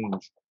much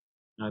change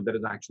that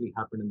has actually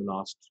happened in the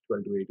last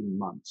 12 to 18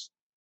 months,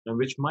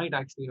 which might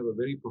actually have a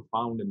very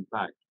profound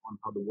impact on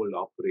how the world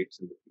operates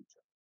in the future.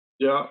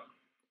 Yeah.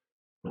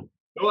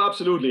 No,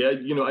 absolutely.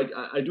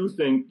 I do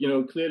think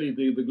clearly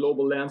the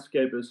global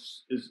landscape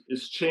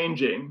is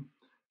changing.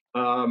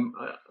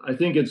 I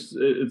think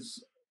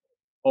it's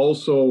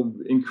also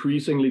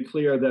increasingly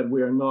clear that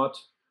we are not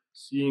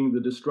seeing the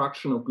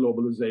destruction of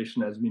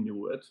globalization as we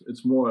knew it.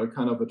 It's more a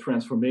kind of a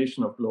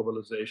transformation of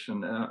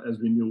globalization as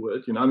we knew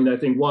it. I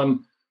think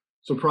one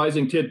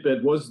surprising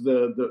tidbit was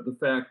the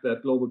fact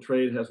that global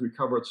trade has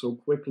recovered so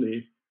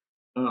quickly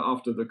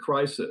after the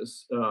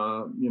crisis.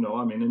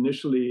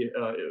 Initially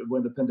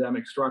when the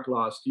pandemic struck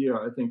last year,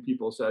 I think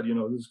people said,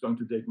 this is going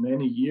to take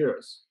many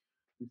years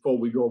before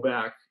we go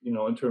back,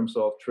 in terms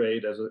of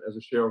trade as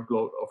a share of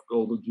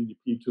global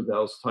GDP to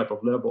those type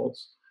of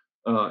levels.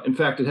 In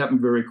fact, it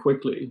happened very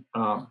quickly.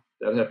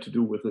 That had to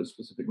do with the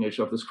specific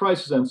nature of this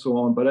crisis and so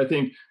on. But I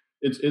think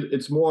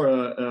it's more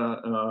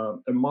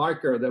a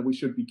marker that we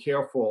should be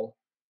careful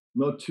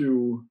not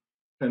to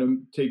kind of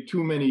take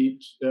too many,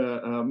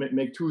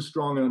 make too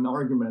strong an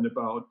argument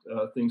about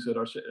things that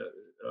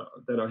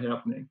are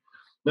happening.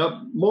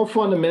 Now, more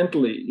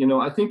fundamentally,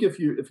 I think if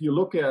you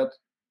look at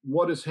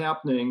what is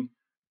happening,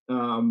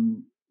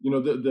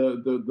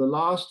 the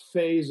last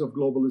phase of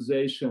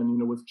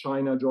globalization, with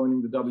China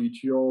joining the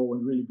WTO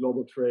and really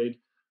global trade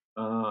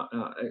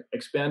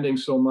expanding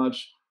so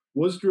much,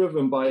 was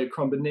driven by a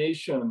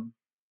combination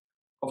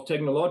of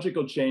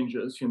technological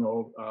changes,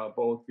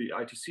 both the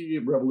ITC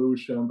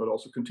revolution, but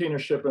also container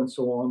ship and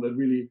so on, that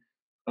really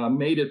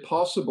made it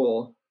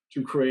possible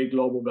to create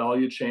global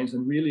value chains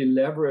and really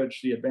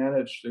leverage the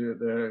advantage,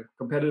 the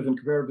competitive and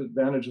comparative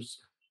advantages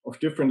of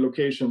different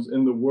locations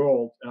in the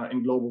world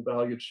in global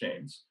value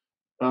chains.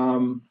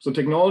 So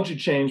technology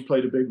change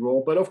played a big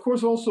role, but of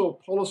course also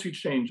policy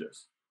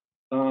changes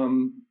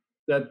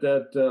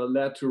that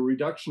led to a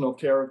reduction of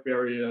tariff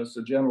barriers,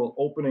 a general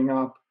opening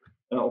up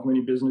of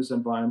many business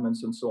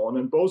environments and so on.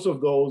 And both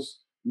of those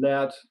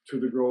led to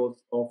the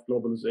growth of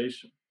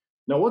globalization.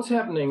 Now, what's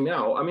happening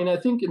now? I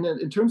think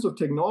in terms of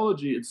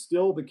technology, it's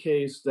still the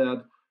case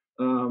that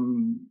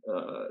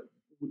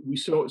we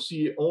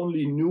see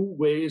only new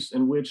ways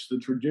in which the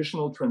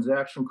traditional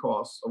transaction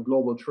costs of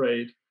global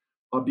trade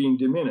are being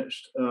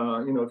diminished.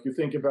 If you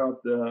think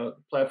about the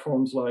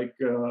platforms like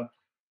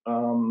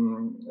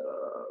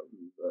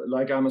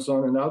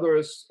Amazon and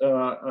others,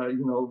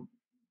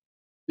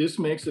 this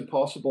makes it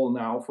possible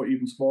now for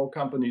even small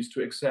companies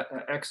to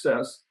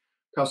access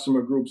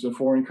customer groups in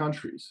foreign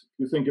countries.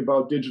 You think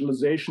about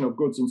digitalization of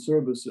goods and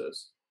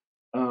services,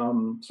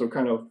 so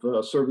kind of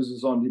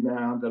services on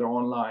demand that are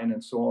online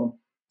and so on.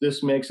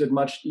 This makes it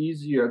much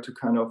easier to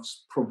kind of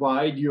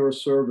provide your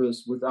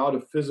service without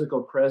a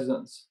physical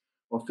presence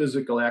or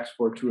physical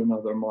export to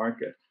another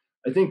market.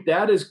 I think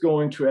that is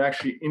going to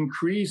actually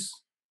increase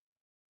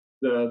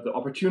the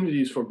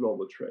opportunities for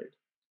global trade.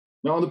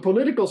 Now, on the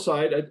political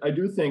side, I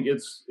do think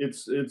it's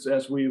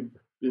as we've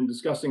been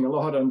discussing a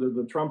lot under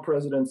the Trump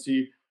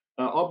presidency,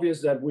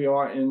 obvious that we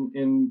are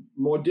in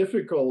more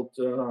difficult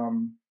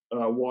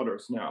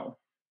waters now.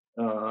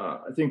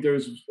 I think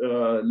there's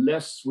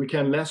we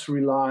can less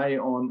rely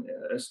on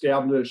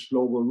established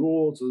global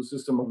rules, the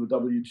system of the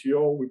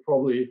WTO. We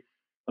probably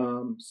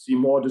see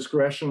more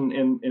discretion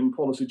in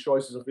policy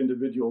choices of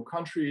individual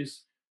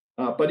countries.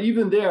 But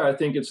even there, I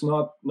think it's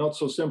not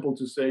so simple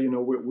to say,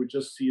 we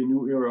just see a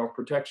new era of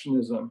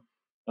protectionism.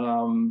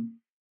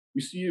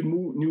 We see a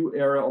new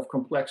era of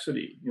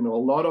complexity. A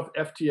lot of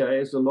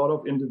FTAs, a lot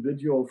of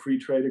individual free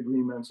trade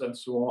agreements, and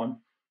so on,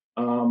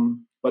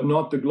 but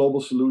not the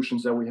global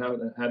solutions that we had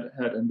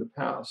in the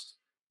past.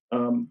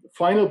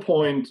 Final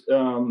point,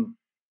 and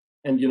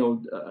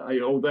I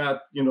owe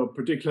that,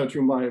 particularly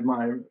to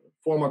my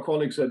former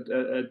colleagues at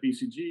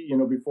BCG.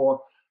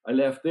 Before I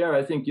left there,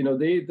 I think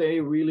they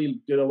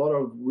really did a lot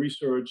of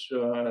research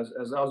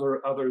as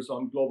others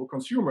on global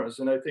consumers,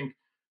 and I think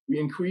we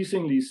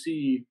increasingly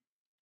see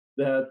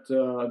that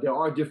there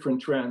are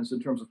different trends in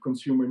terms of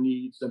consumer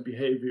needs and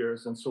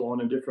behaviors and so on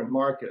in different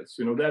markets.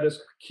 That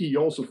is key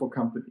also for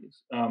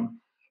companies.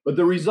 But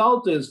the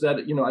result is that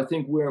I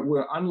think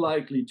we're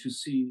unlikely to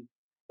see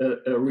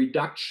a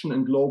reduction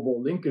in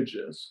global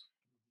linkages,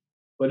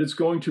 but it's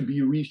going to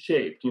be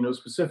reshaped.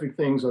 Specific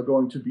things are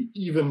going to be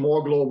even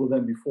more global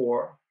than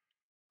before,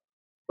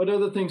 but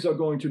other things are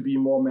going to be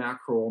more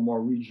macro or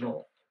more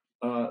regional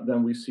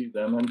than we see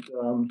them.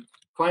 And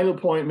final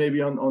point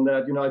maybe on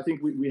that, I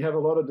think we have a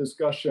lot of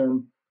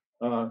discussion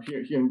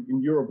here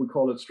in Europe. We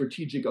call it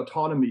strategic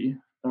autonomy.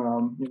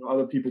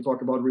 Other people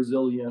talk about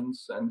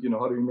resilience and,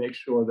 how do you make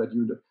sure that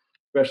you,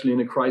 especially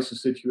in a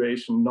crisis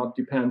situation, not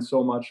depend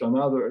so much on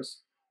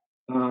others.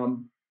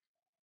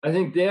 I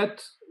think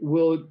that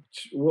will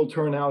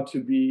turn out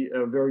to be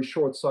a very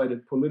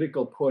short-sighted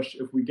political push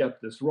if we get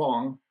this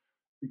wrong,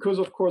 because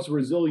of course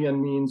resilient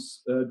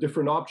means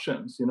different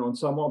options, and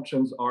some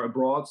options are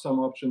abroad, some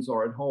options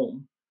are at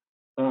home,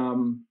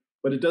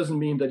 but it doesn't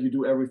mean that you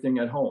do everything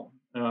at home.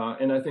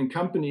 And I think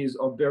companies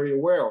are very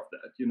aware of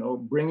that.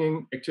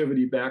 Bringing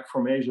activity back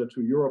from Asia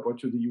to Europe or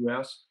to the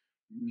US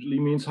usually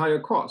means higher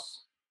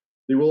costs.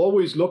 They will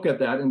always look at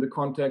that in the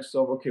context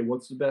of, okay,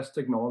 what's the best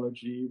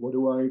technology? What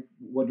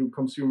do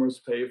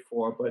consumers pay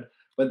for?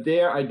 But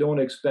there, I don't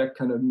expect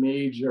kind of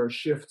major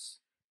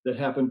shifts that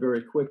happen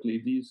very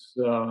quickly. These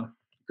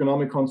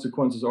economic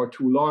consequences are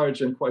too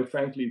large, and quite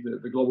frankly,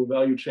 the global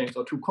value chains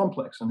are too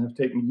complex and have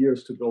taken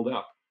years to build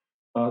up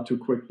to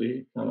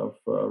quickly kind of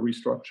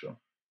restructure.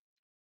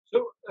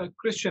 So,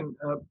 Christian,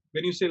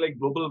 when you say like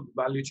global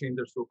value chains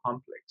are so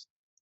complex,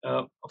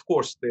 of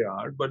course they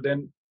are, but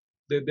then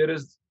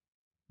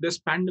this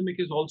pandemic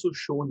has also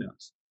shown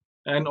us,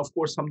 and of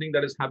course something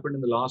that has happened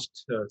in the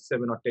last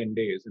 7 or 10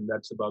 days, and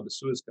that's about the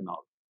Suez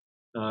Canal.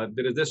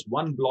 There is this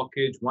one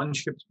blockage, one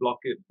ship's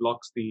blockage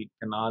blocks the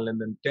canal,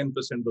 and then 10%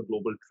 of the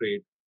global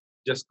trade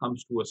just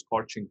comes to a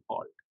scorching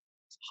halt.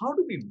 How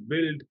do we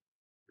build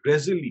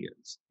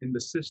resilience in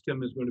the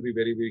system is going to be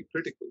very, very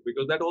critical,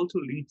 because that also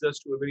leads us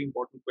to a very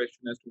important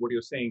question as to what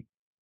you're saying.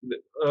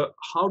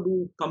 How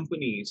do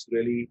companies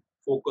really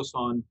focus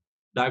on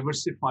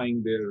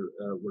diversifying their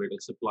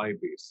supply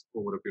base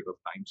over a period of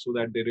time so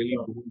that they really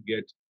don't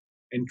get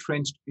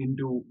entrenched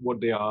into what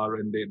they are,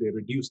 and they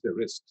reduce their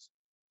risks?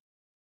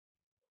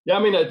 Yeah,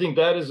 I mean, I think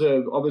that is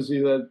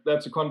obviously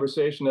that's a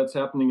conversation that's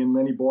happening in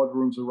many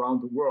boardrooms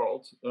around the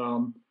world.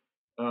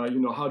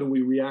 How do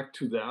we react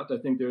to that? I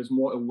think there's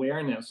more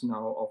awareness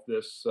now of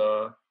this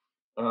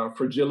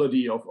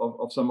fragility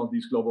of some of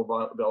these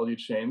global value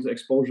chains,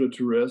 exposure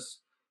to risks.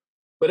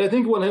 But I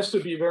think one has to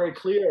be very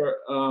clear,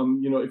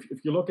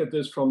 if you look at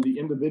this from the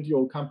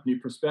individual company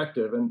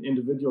perspective, and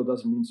individual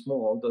doesn't mean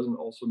small, doesn't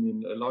also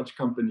mean a large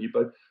company,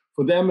 but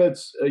for them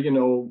it's,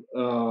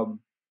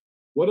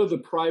 what are the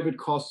private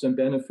costs and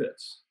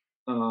benefits?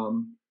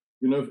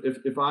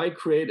 If I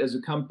create as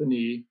a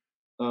company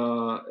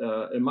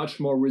a much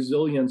more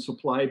resilient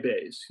supply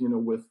base,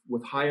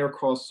 with higher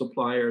cost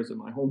suppliers in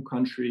my home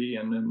country,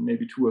 and then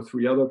maybe 2 or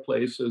 3 other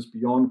places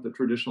beyond the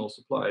traditional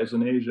suppliers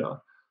in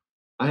Asia,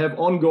 I have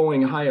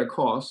ongoing higher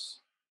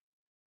costs,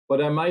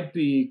 but I might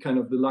be kind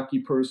of the lucky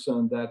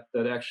person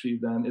that actually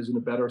then is in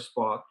a better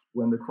spot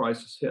when the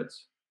crisis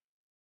hits.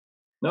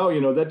 Now,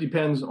 that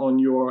depends on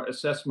your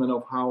assessment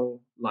of how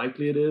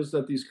likely it is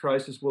that these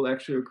crises will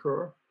actually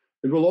occur.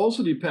 It will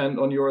also depend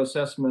on your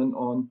assessment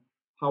on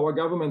how are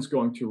governments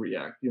going to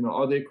react.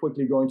 Are they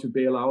quickly going to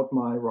bail out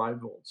my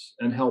rivals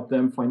and help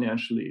them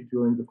financially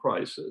during the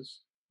crisis?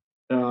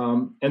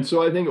 And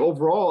so I think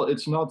overall,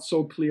 it's not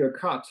so clear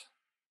cut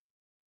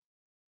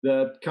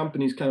that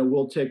companies kind of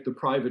will take the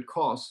private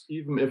costs,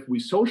 even if we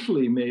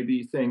socially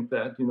maybe think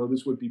that,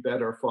 this would be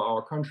better for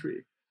our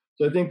country.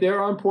 So I think there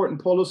are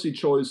important policy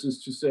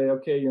choices to say,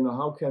 okay,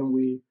 how can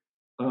we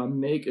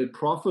make it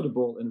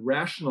profitable and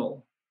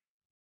rational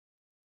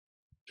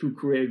to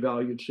create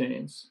value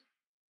chains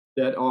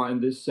that are, in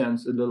this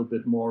sense, a little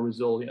bit more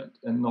resilient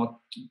and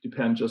not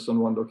depend just on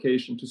one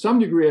location. To some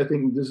degree, I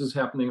think this is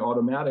happening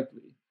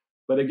automatically.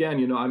 But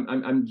again,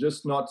 I'm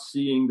just not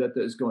seeing that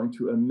there's going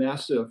to a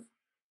massive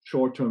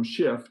short-term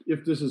shift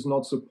if this is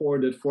not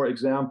supported, for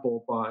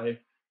example, by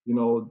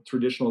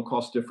traditional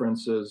cost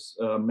differences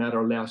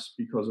matter less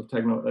because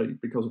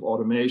of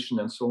automation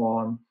and so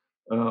on,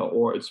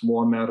 or it's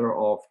more a matter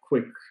of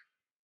quick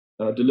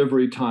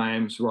delivery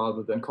times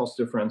rather than cost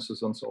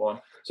differences and so on.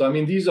 So, I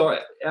mean, these are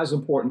as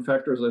important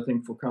factors, I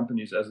think, for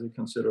companies as they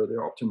consider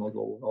their optimal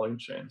global value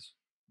chains.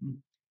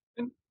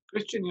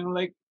 Christian,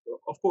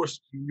 of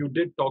course, you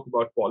did talk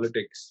about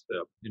politics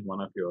in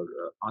one of your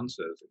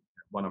answers,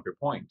 one of your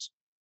points.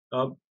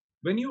 Uh,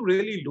 when you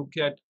really look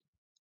at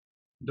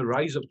the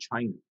rise of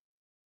China,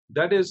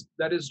 that is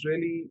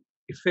really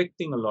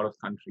affecting a lot of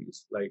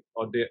countries, like,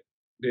 or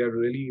they are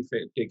really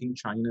taking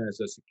China as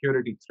a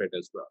security threat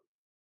as well,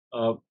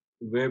 uh,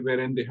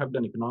 wherein they have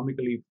done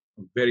economically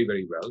very,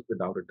 very well,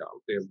 without a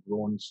doubt. They have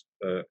grown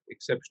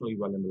exceptionally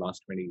well in the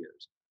last 20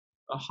 years.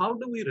 How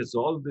do we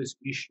resolve this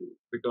issue?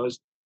 Because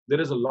there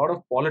is a lot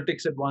of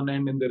politics at one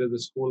end, and there is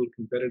this whole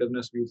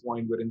competitiveness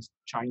viewpoint wherein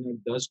China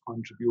does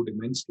contribute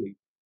immensely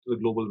to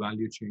the global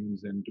value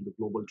chains and to the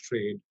global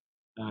trade,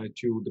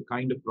 to the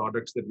kind of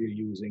products that we're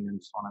using,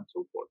 and so on and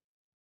so forth.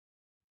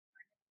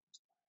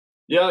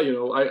 Yeah,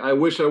 I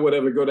wish I would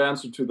have a good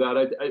answer to that.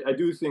 I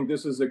do think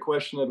this is a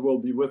question that will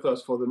be with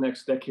us for the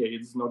next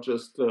decades, not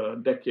just a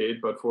decade,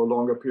 but for a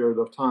longer period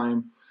of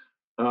time.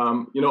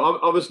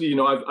 Obviously,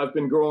 I've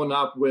been growing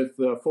up with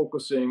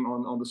focusing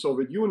on the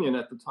Soviet Union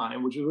at the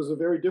time, which was a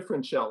very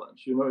different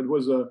challenge. It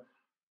was a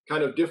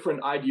kind of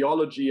different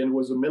ideology and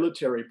was a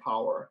military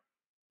power,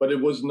 but it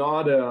was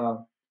not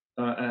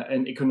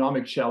an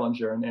economic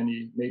challenger in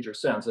any major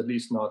sense, at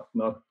least not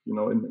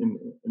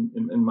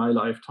in my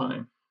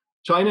lifetime.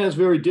 China is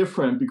very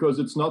different because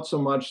it's not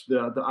so much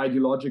the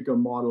ideological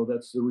model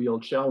that's the real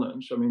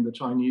challenge. I mean, the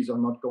Chinese are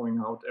not going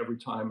out every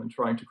time and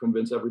trying to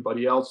convince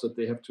everybody else that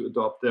they have to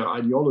adopt their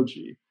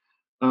ideology.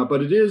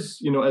 But it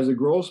is, as a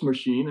growth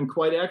machine, and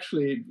quite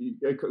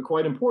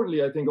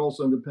importantly, I think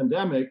also in the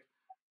pandemic,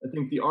 I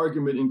think the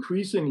argument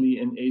increasingly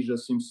in Asia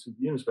seems to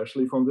be, and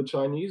especially from the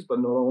Chinese,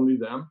 but not only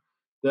them,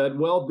 that,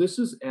 well, this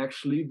is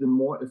actually the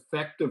more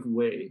effective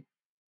way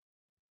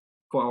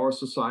for our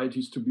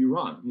societies to be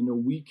run.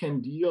 We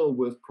can deal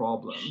with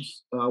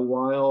problems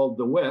while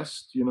the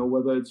West,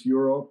 whether it's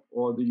Europe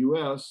or the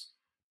US,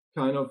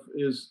 kind of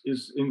is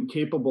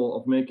incapable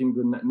of making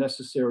the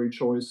necessary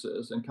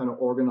choices and kind of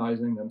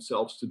organizing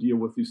themselves to deal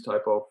with these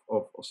type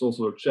of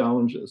social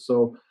challenges.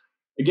 So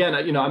again,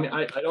 I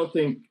don't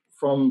think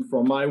from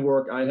my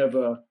work I have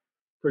a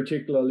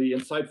particularly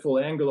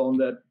insightful angle on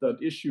that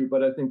issue,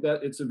 but I think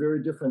that it's a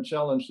very different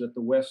challenge that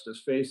the West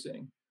is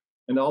facing.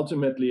 And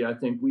ultimately, I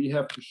think we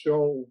have to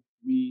show,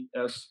 we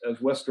as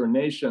Western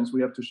nations,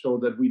 we have to show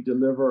that we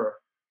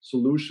deliver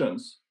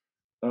solutions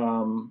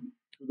to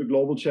the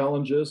global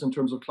challenges in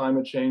terms of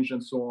climate change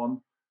and so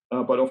on,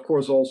 but of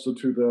course also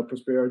to the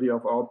prosperity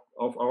of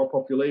our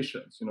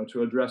populations,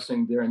 to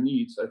addressing their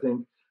needs. I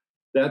think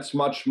that's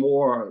much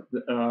more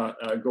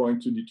going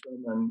to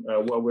determine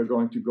where we're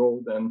going to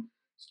go than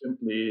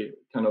simply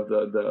kind of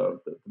the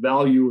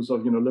values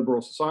of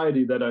liberal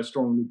society that I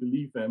strongly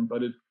believe in.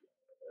 But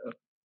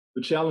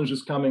the challenge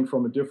is coming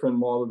from a different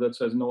model that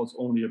says, no, it's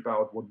only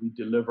about what we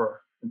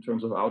deliver in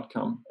terms of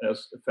outcome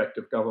as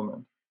effective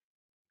government.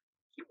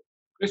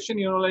 Christian,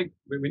 like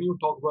when you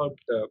talk about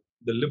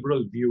the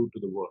liberal view to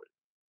the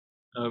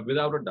world,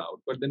 without a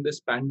doubt. But then this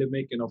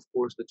pandemic, and of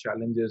course the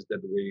challenges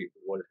that the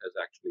world has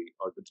actually,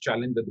 or the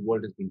challenge that the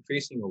world has been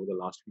facing over the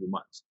last few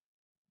months,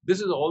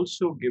 this has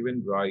also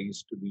given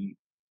rise to the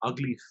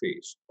ugly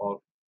face of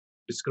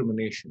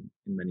discrimination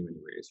in many, many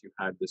ways. You've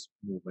had this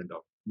movement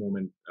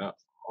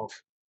of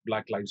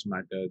Black Lives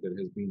Matter. There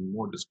has been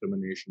more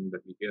discrimination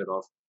that we hear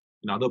of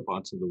in other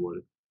parts of the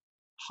world.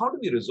 How do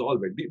we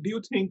resolve it? Do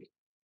you think,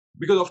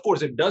 because of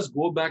course it does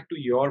go back to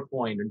your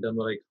point in terms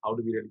of like, how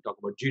do we really talk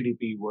about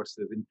GDP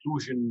versus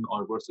inclusion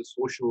or versus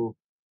social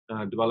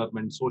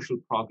development, social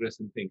progress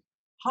and things?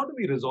 How do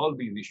we resolve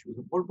these issues?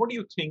 What do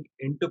you think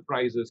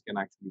enterprises can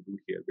actually do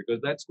here?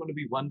 Because that's going to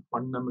be one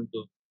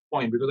fundamental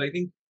point, because I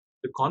think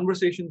the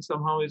conversation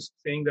somehow is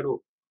saying that,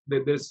 oh,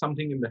 there's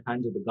something in the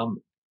hands of the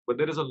government, but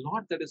there is a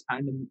lot that is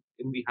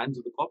in the hands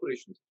of the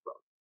corporations as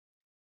well.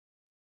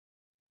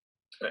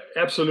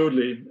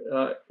 Absolutely,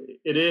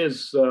 it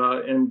is,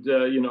 and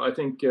I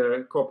think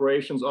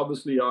corporations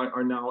obviously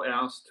are now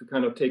asked to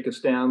kind of take a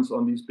stance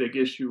on these big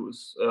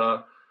issues.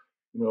 A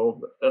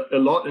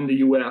lot in the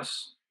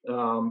U.S.,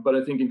 but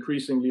I think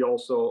increasingly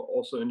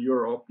also in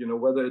Europe.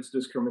 Whether it's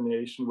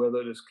discrimination,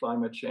 whether it is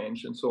climate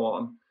change, and so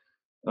on.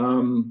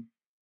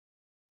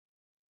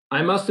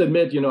 I must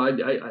admit,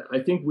 I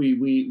think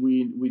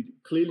we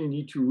clearly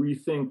need to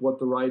rethink what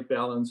the right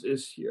balance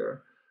is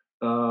here.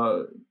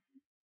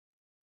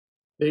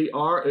 They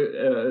are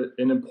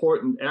an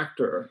important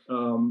actor.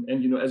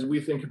 And, as we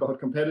think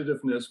about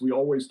competitiveness, we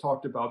always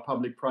talked about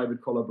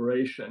public-private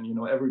collaboration.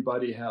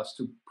 Everybody has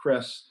to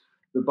press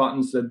the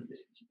buttons that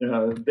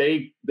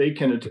they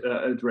can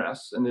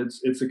address. And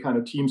it's a kind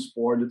of team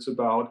sport. It's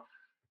about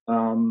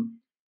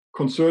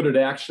concerted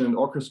action and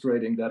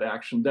orchestrating that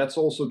action. That's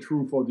also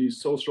true for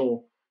these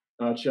social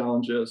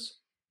challenges.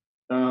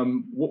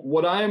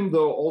 What I'm,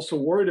 though, also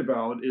worried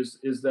about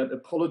is that a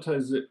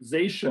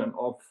politicization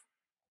of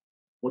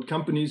what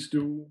companies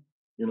do,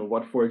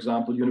 what, for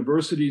example,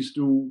 universities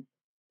do,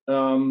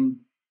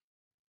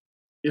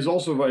 is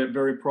also very,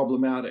 very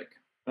problematic.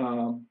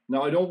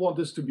 Now, I don't want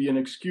this to be an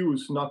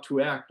excuse not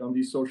to act on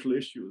these social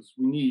issues.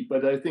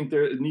 But I think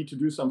there need to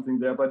do something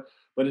there. But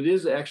it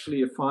is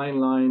actually a fine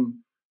line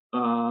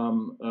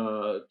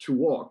to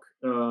walk.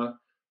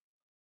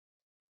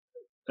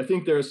 I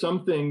think there are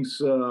some things,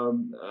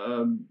 and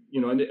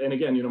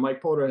again,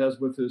 Mike Porter has,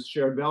 with his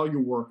shared value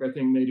work, I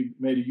think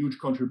made a huge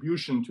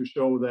contribution to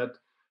show that,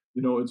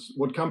 it's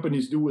what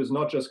companies do is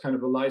not just kind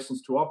of a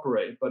license to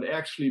operate, but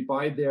actually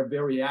by their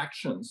very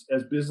actions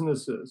as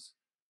businesses,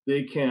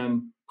 they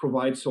can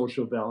provide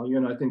social value.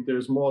 And I think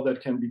there's more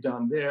that can be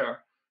done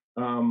there.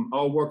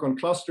 Our work on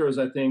clusters,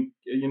 I think,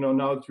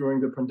 now during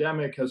the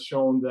pandemic has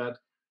shown that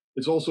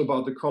it's also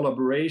about the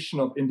collaboration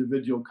of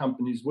individual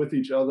companies with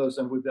each others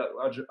and with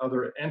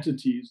other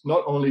entities,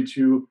 not only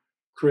to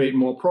create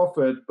more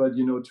profit, but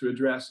to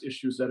address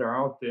issues that are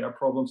out there,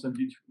 problems that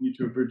need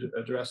to be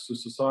addressed to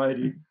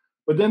society.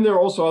 But then there are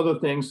also other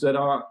things that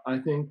are, I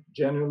think,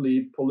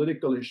 generally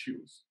political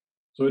issues.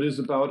 So it is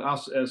about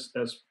us as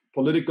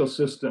political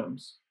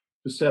systems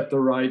to set the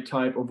right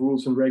type of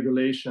rules and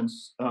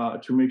regulations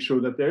to make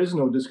sure that there is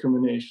no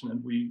discrimination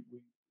and we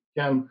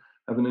can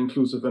have an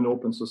inclusive and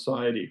open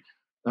society.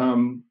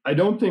 I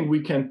don't think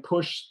we can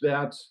push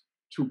that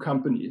to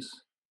companies.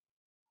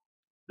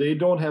 They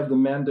don't have the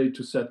mandate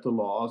to set the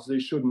laws. They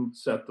shouldn't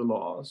set the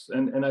laws.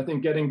 And I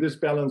think getting this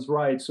balance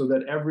right so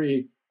that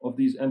every of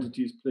these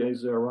entities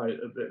plays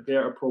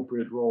their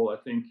appropriate role,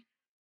 I think,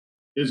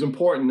 is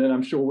important. And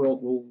I'm sure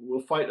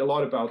we'll fight a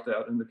lot about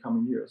that in the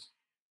coming years.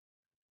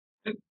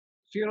 And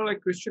so,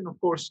 like Christian, of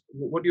course,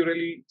 what you're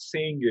really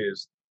saying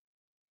is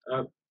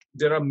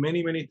there are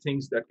many, many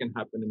things that can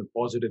happen in a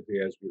positive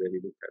way as we really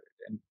look at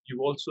it. And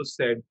you also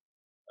said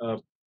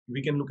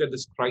we can look at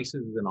this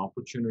crisis as an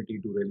opportunity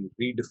to really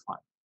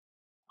redefine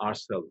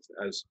ourselves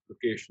as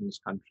locations,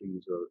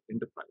 countries, or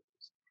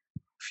enterprises.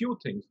 Few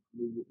things.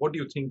 What do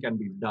you think can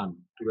be done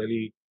to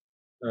really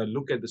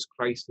look at this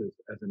crisis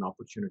as an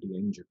opportunity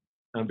engine?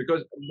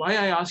 Because why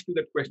I ask you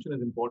that question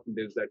is important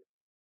is that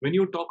when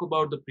you talk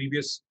about the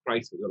previous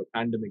crisis or a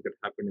pandemic that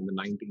happened in the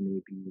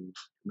 1980s,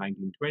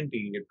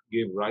 1920, it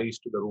gave rise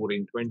to the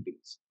roaring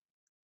 20s.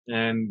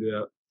 And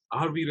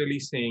are we really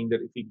saying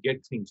that if we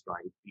get things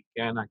right, we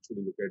can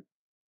actually look at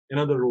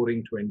another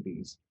roaring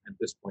 20s at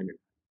this point in time?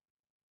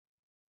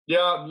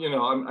 Yeah,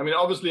 I mean,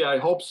 obviously, I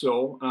hope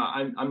so.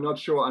 I'm not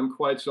sure I'm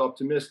quite so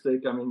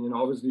optimistic. I mean,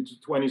 obviously, the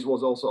 20s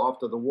was also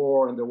after the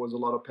war, and there was a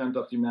lot of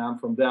pent-up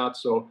demand from that.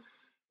 So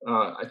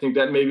I think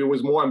that maybe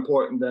was more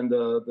important than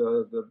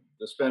the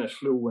Spanish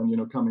flu when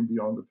coming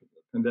beyond the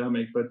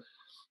pandemic. But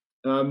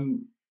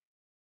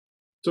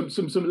so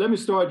let me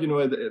start,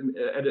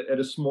 at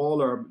a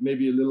smaller,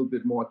 maybe a little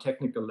bit more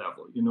technical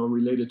level,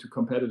 related to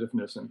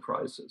competitiveness and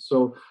crisis.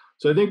 So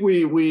I think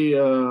we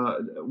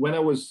when I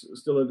was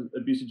still at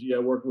BCG, I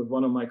worked with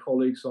one of my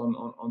colleagues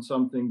on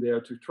something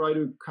there to try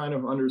to kind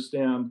of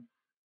understand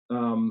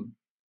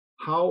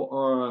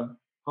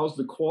how's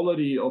the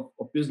quality of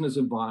business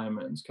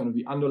environments, kind of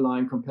the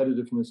underlying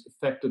competitiveness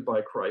affected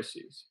by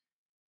crises.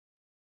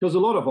 Because a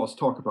lot of us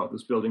talk about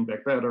this building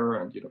back better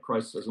and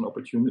crisis as an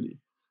opportunity.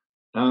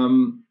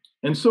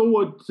 And so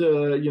what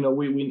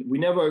we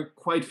never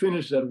quite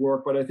finished that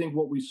work, but I think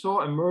what we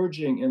saw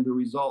emerging in the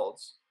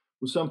results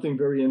was something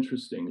very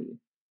interestingly.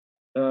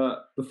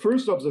 The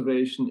first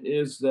observation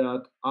is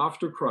that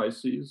after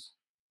crises,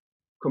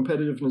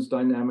 competitiveness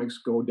dynamics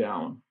go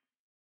down.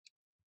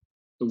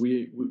 So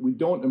we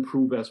don't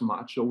improve as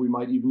much, or we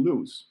might even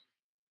lose.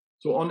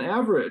 So on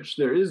average,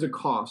 there is a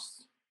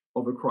cost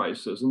of a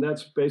crisis, and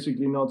that's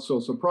basically not so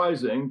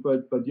surprising.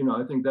 But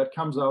I think that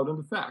comes out in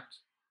the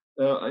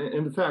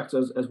facts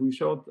as we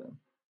showed them.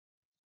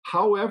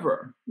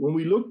 However, when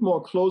we look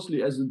more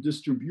closely at the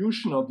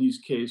distribution of these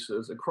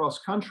cases across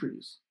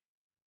countries,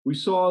 we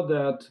saw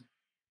that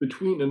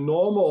between a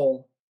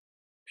normal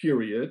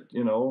period,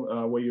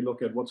 where you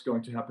look at what's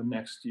going to happen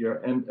next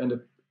year, and a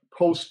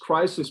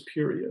post-crisis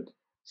period,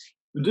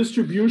 the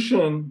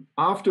distribution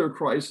after a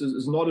crisis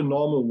is not a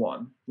normal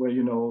one, where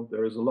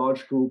there is a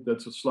large group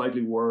that's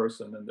slightly worse,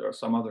 and then there are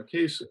some other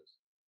cases.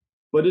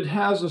 But it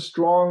has a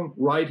strong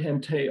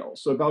right-hand tail.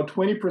 So about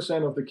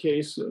 20% of the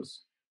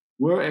cases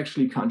were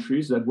actually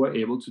countries that were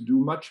able to do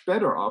much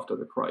better after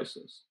the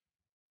crisis.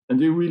 And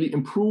they really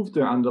improved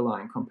their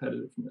underlying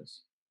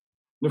competitiveness.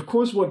 And of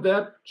course, what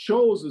that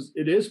shows is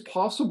it is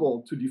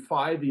possible to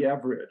defy the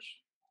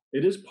average.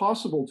 It is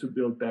possible to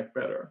build back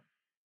better.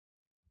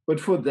 But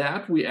for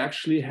that, we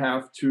actually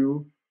have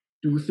to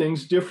do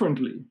things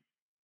differently.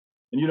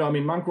 And,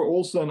 Manker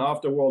Olson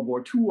after World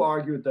War II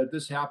argued that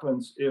this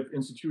happens if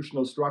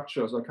institutional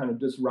structures are kind of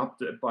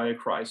disrupted by a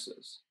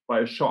crisis,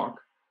 by a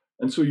shock.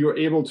 And so you're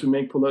able to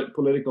make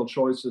political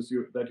choices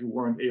that you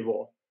weren't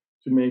able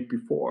to make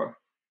before.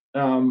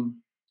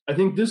 I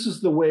think this is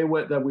the way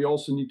that we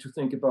also need to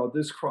think about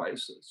this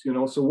crisis.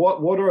 So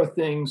what are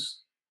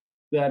things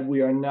that we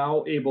are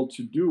now able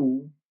to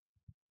do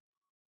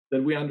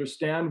that we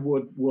understand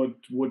would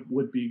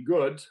be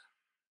good,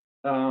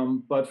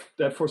 but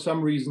that for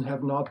some reason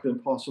have not been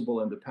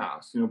possible in the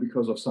past,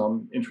 because of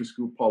some interest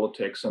group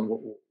politics and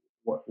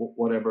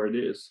whatever it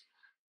is.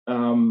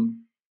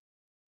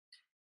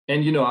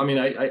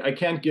 I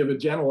can't give a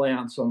general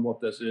answer on what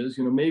this is.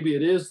 Maybe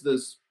it is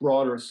this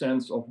broader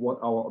sense of what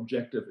our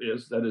objective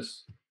is that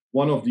is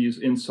one of these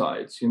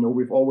insights.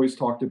 We've always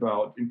talked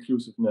about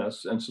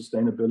inclusiveness and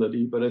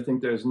sustainability, but I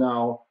think there's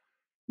now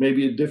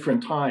maybe a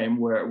different time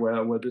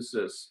where this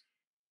is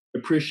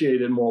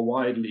appreciated more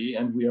widely,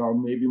 and we are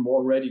maybe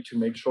more ready to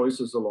make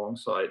choices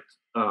alongside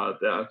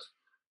that.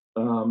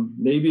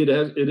 Maybe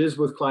it is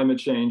with climate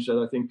change that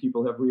I think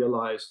people have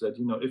realized that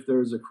if there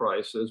is a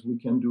crisis, we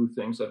can do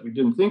things that we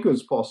didn't think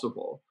was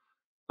possible.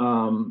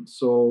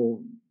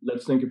 So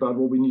let's think about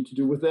what we need to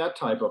do with that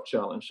type of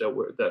challenge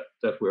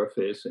that we're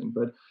facing.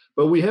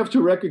 But we have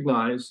to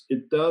recognize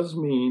it does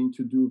mean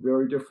to do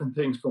very different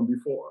things from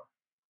before,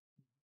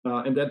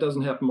 and that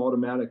doesn't happen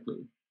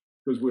automatically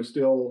because we're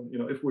still,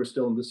 if we're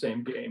still in the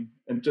same game,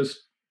 and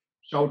just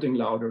shouting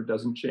louder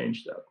doesn't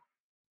change that.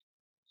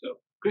 So,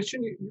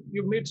 Christian,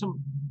 you made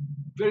some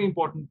very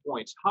important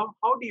points. How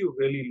do you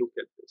really look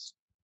at this?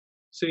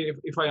 Say,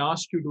 if I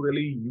ask you to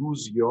really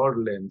use your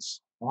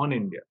lens on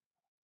India,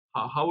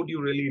 how would you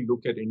really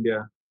look at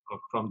India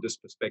from this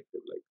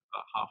perspective? Like,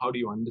 how do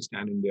you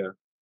understand India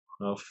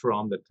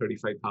from the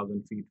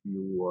 35,000 feet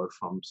view, or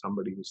from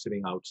somebody who's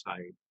sitting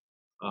outside?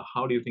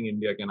 How do you think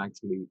India can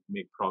actually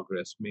make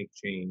progress, make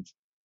change,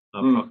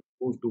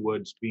 move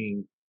towards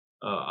being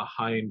a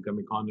high-income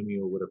economy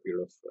over a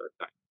period of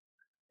time?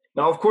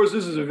 Now, of course,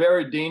 this is a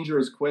very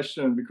dangerous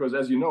question because,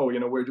 as you know,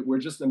 we're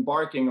just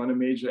embarking on a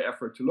major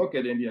effort to look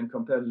at Indian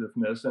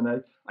competitiveness,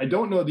 and I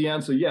don't know the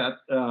answer yet.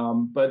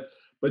 But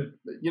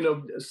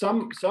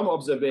some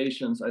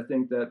observations I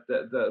think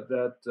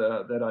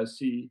that I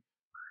see.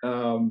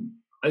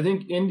 I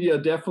think India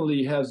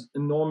definitely has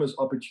enormous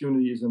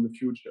opportunities in the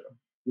future.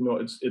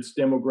 Its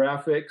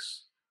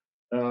demographics,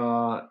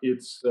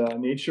 its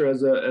nature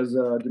as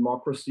a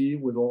democracy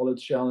with all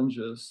its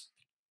challenges,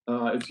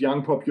 its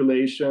young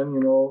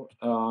population,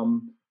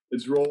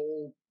 its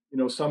role,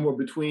 somewhere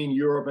between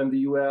Europe and the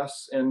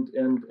U.S. and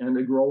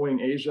a growing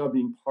Asia,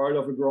 being part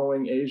of a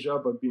growing Asia,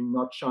 but being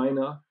not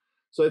China.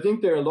 So I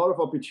think there are a lot of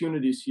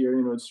opportunities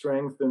here, its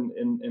strength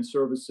in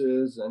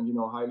services and,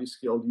 highly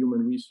skilled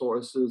human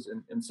resources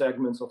in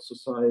segments of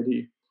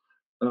society.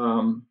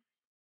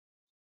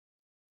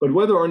 But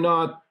whether or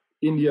not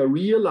India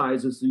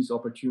realizes these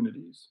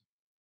opportunities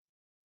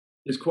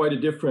is quite a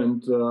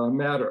different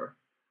matter.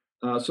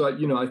 So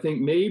I think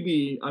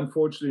maybe,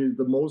 unfortunately,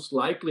 the most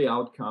likely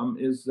outcome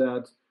is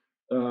that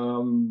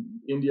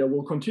India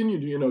will continue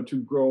to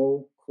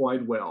grow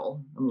quite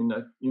well. I mean,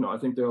 I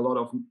think there are a lot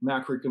of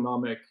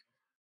macroeconomic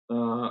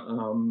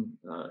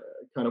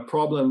kind of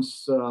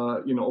problems,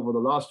 over the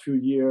last few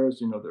years.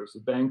 There's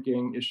the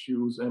banking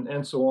issues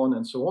and so on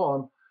and so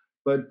on.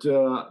 But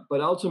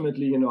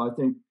ultimately, I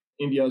think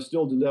India has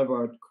still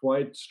delivered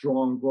quite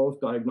strong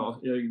growth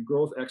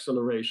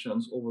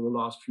accelerations over the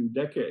last few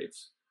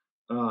decades.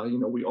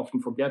 We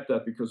often forget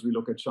that because we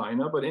look at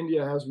China, but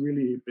India has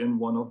really been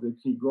one of the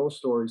key growth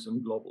stories in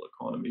the global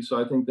economy.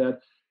 So I think that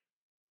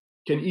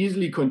can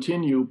easily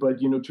continue, but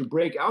to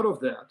break out of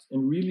that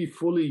and really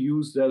fully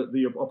use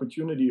the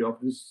opportunity of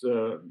this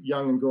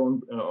young and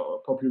growing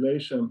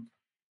population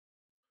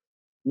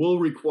will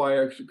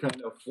require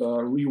kind of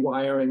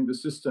rewiring the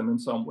system in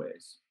some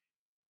ways.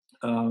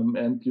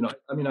 And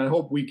I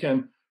hope we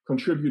can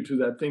contribute to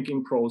that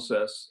thinking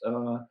process.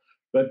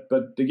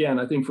 But again,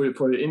 I think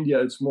for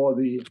India, it's more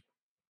the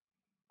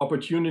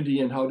opportunity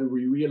and how do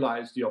we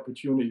realize the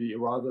opportunity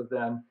rather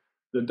than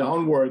the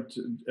downward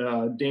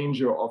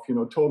danger of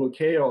total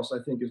chaos. I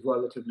think is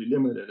relatively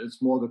limited.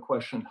 It's more the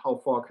question: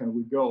 how far can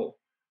we go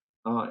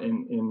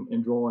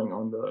in drawing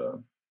on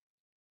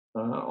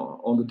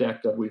the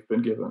deck that we've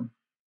been given?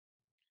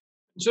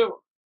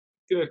 So,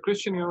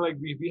 Christian,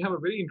 we have a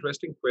very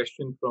interesting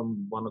question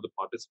from one of the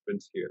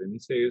participants here, and he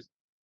says,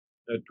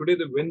 today,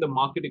 when the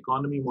market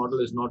economy model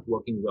is not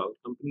working well,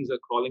 companies are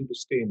calling to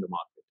stay in the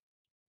market.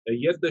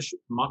 Yet the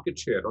market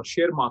share or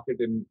share market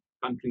in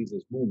countries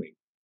is booming.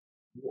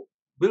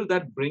 Will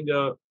that bring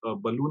a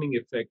ballooning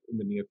effect in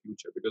the near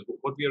future? Because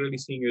what we are really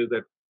seeing is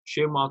that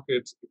share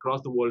markets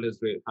across the world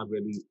have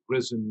really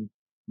risen,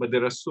 but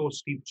there are so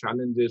steep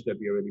challenges that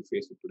we are really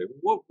facing today.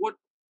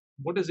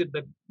 What is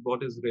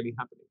really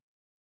happening?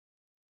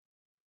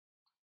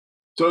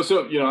 So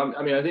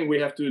I think we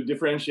have to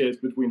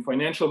differentiate between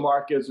financial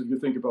markets, if you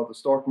think about the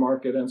stock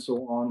market and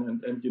so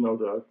on, and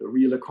the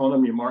real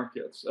economy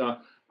markets.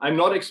 I'm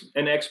not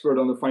an expert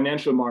on the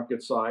financial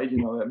market side.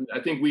 I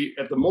think we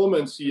at the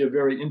moment see a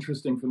very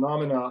interesting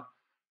phenomena.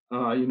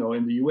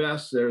 In the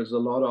U.S., there's a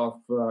lot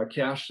of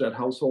cash that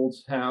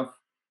households have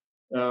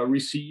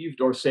received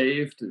or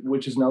saved,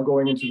 which is now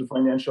going into the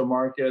financial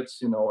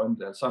markets.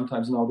 And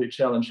sometimes now they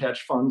challenge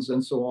hedge funds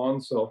and so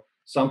on. So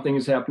something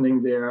is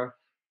happening there.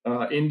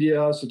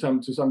 India,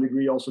 to some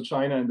degree, also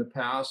China in the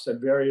past had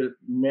very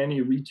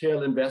many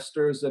retail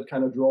investors that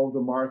kind of drove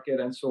the market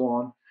and so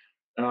on.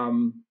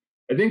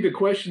 I think the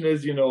question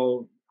is,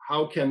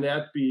 how can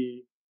that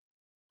be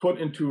put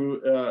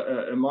into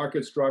a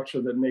market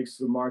structure that makes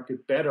the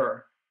market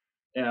better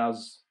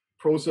as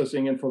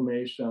processing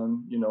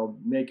information,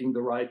 making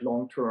the right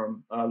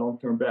long-term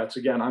bets.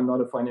 Again, I'm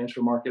not a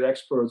financial market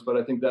expert, but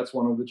I think that's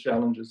one of the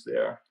challenges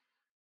there.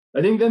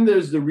 I think then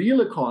there's the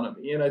real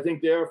economy, and I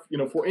think there,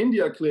 for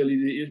India,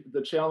 clearly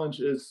the challenge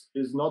is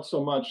not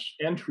so much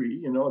entry.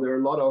 There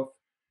are a lot of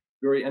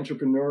very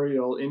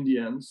entrepreneurial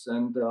Indians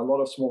and a lot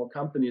of small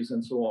companies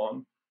and so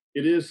on.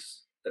 It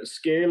is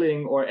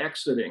scaling or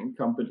exiting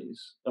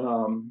companies.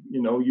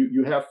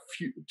 You have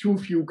too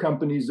few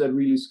companies that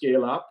really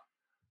scale up,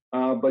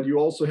 but you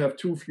also have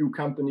too few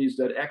companies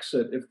that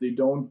exit if they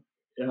don't,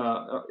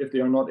 if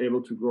they are not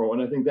able to grow.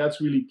 And I think that's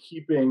really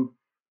keeping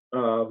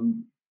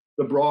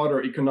the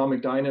broader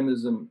economic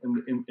dynamism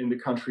in the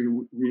country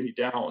really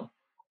down.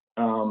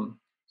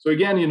 So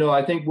again,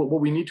 I think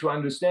what we need to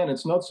understand,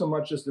 it's not so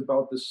much just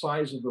about the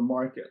size of the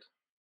market.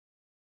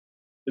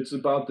 It's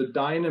about the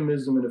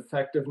dynamism and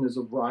effectiveness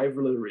of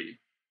rivalry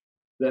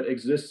that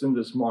exists in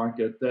this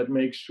market that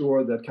makes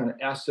sure that kind of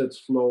assets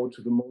flow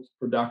to the most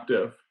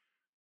productive,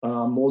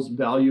 most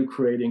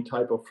value-creating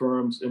type of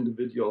firms,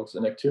 individuals,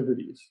 and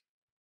activities.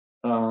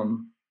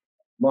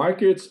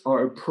 Markets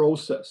are a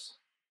process.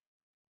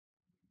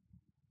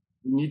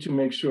 We need to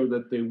make sure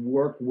that they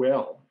work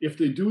well. If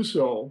they do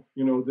so,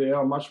 they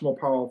are much more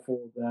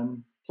powerful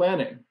than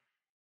planning.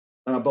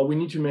 But we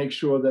need to make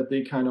sure that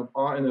they kind of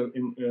are in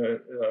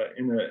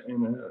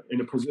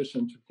a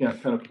position to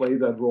kind of play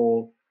that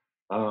role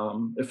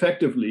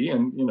effectively.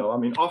 And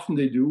often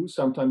they do,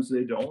 sometimes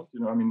they don't.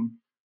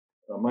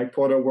 Mike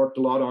Porter worked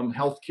a lot on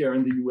healthcare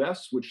in the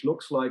U.S., which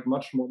looks like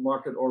much more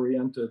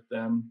market-oriented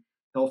than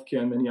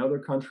healthcare in many other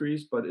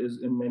countries, but is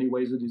in many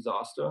ways a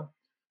disaster.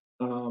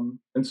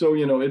 And so,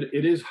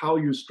 it is how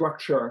you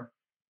structure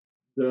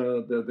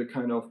the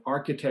kind of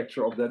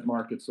architecture of that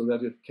market so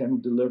that it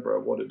can deliver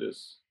what it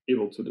is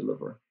able to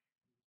deliver.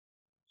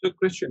 So,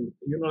 Christian,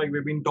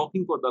 we've been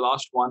talking for the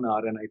last 1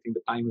 hour, and I think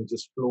the time has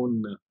just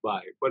flown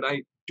by. But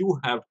I do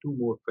have two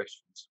more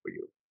questions for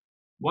you.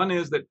 One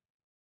is that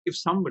if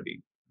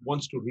somebody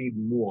wants to read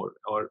more,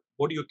 or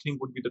what do you think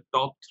would be the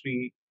top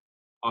 3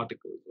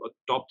 articles or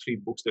top 3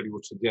 books that you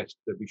would suggest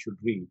that we should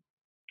read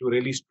to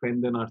really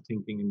strengthen our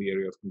thinking in the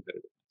area of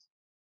competitiveness?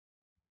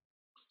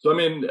 So,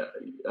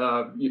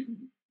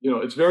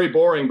 it's very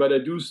boring, but I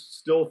do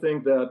still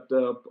think that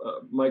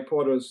Mike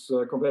Porter's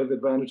Competitive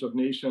Advantage of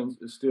Nations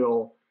is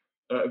still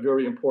a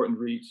very important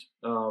read.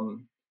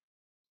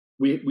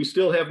 We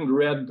still haven't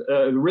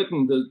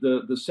written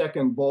the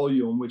second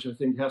volume, which I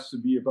think has to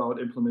be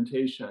about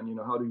implementation.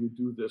 How do you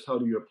do this? How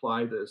do you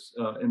apply this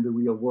in the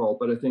real world?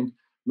 But I think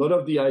a lot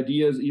of the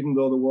ideas, even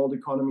though the world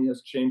economy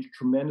has changed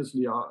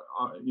tremendously,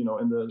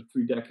 in the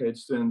 3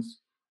 decades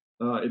since,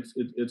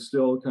 it's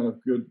still kind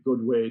of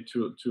good way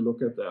to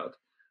look at that.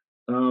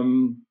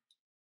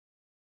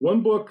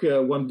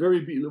 One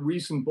very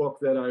recent book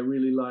that I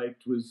really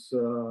liked was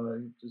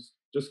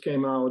just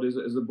came out is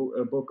a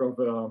book of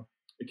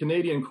a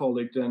Canadian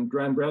colleague, Dan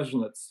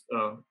Brezhnitz.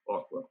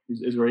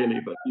 He's Israeli,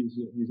 but he's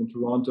in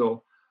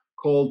Toronto,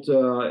 called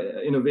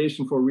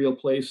Innovation for Real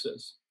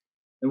Places.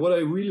 And what I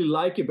really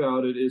like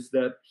about it is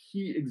that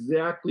he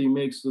exactly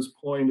makes this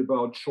point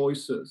about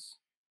choices,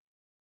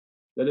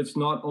 that it's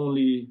not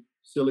only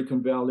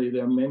Silicon Valley,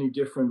 there are many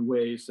different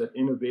ways that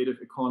innovative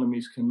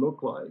economies can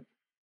look like.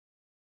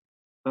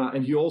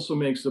 And he also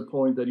makes the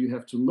point that you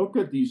have to look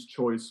at these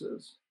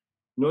choices,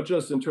 not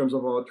just in terms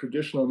of our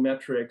traditional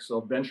metrics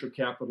of venture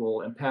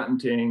capital and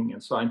patenting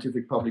and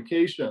scientific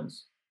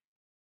publications,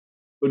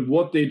 but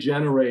what they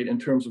generate in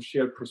terms of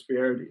shared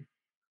prosperity.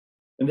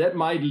 And that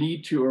might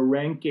lead to a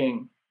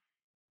ranking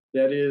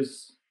that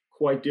is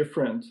quite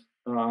different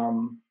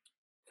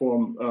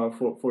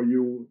for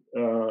you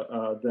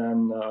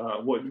than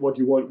what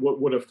you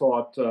would have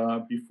thought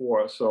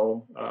before.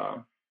 So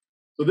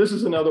this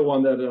is another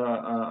one that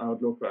I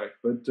would look at.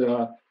 But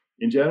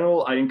in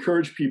general, I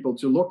encourage people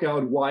to look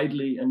out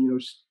widely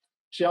and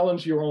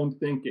challenge your own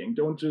thinking.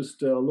 Don't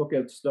just look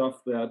at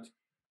stuff that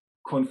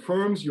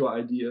confirms your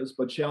ideas,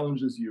 but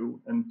challenges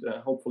you, and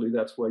hopefully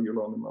that's where you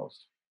learn the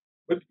most.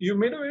 But you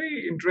made a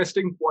very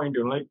interesting point,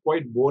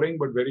 quite boring,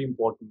 but very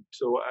important.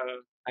 So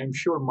I'm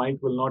sure Mike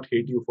will not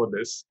hate you for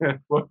this,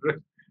 for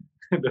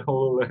the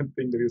whole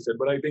thing that you said.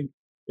 But I think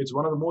it's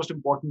one of the most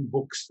important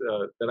books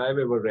that I've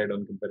ever read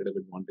on competitive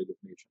advantage of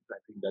nations. I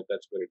think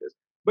that's where it is.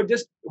 But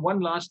just one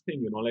last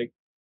thing,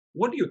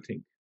 what do you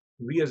think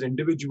we as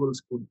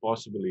individuals could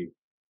possibly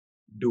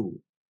do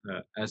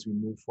as we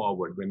move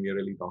forward when we're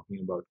really talking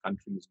about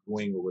countries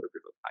growing over a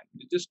bit of time?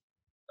 Just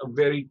a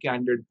very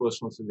candid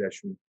personal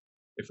suggestion,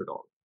 if at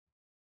all.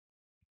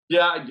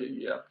 Yeah,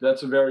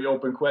 that's a very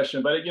open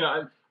question. But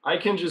I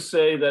can just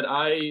say that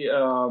I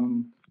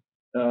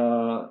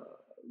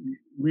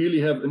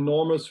really have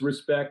enormous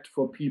respect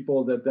for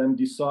people that then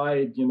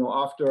decide,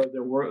 after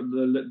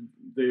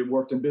they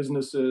worked in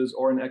businesses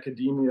or in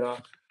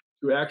academia,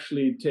 to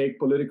actually take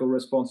political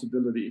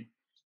responsibility.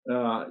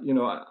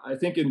 I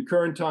think in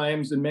current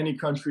times, in many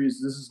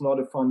countries, this is not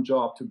a fun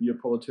job to be a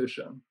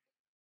politician.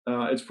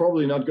 It's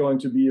probably not going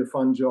to be a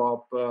fun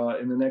job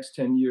in the next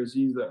 10 years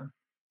either.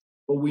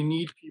 But we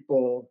need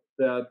people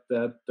that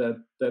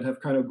have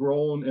kind of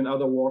grown in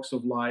other walks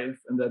of life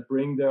and that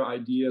bring their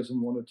ideas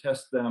and want to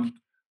test them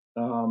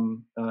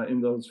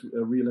in those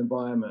real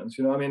environments.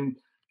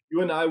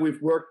 you and I,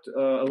 we've worked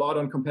a lot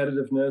on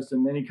competitiveness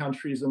in many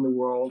countries in the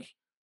world.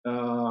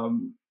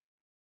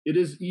 It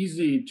is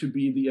easy to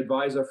be the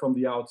advisor from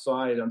the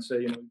outside and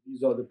say,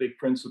 these are the big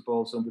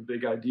principles and the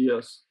big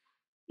ideas.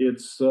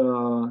 It's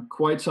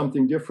quite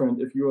something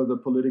different if you are the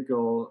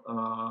political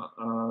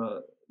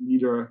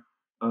leader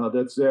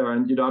that's there.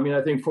 And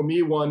I think for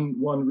me,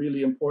 one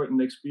really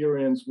important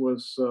experience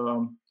was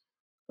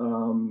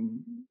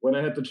when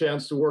I had the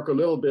chance to work a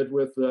little bit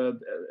with,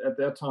 at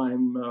that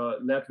time,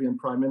 Latvian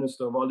Prime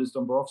Minister Valdis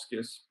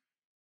Dombrovskis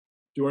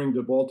during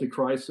the Baltic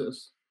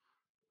crisis,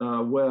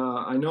 where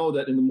I know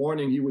that in the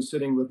morning he was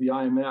sitting with the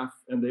IMF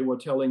and they were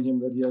telling him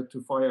that he had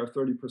to fire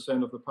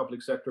 30% of the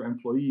public sector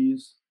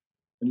employees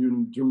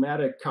and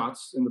dramatic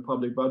cuts in the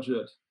public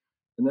budget.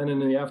 And then in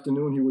the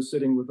afternoon, he was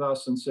sitting with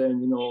us and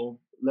saying,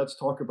 let's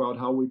talk about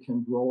how we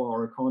can grow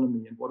our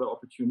economy and what are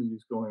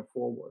opportunities going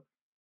forward.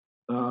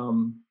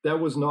 That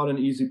was not an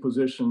easy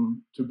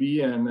position to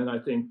be in. And I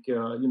think,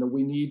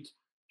 we need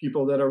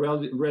people that are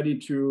ready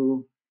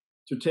to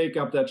take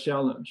up that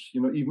challenge,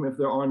 even if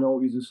there are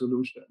no easy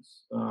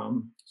solutions.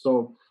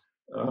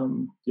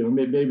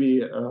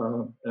 Maybe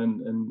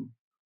and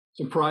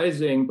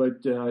surprising,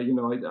 but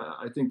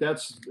I think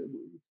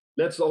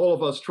let's all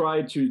of us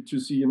try to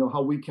see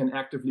how we can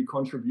actively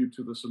contribute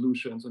to the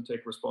solutions and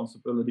take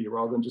responsibility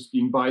rather than just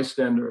being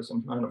bystanders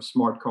and kind of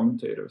smart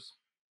commentators.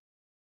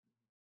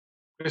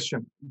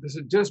 Christian, this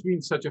has just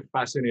been such a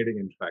fascinating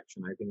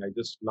interaction. I think I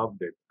just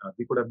loved it.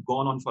 We could have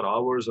gone on for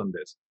hours on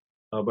this,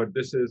 but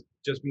this has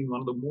just been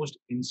one of the most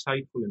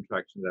insightful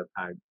interactions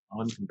I've had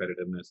on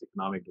competitiveness,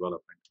 economic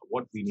development,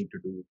 what we need to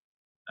do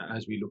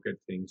as we look at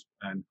things,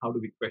 and how do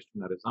we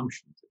question our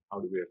assumptions, and how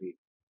do we really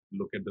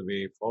look at the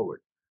way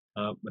forward.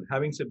 But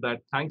having said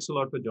that, thanks a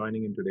lot for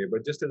joining in today.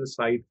 But just as a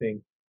side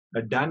thing,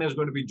 Dan is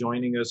going to be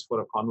joining us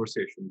for a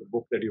conversation, the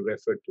book that you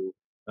referred to,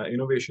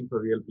 Innovation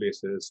for Real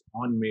Places,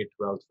 on May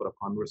 12th for a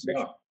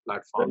conversation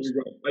platform.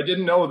 I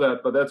didn't know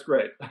that, but that's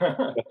great.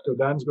 So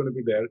Dan's going to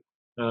be there.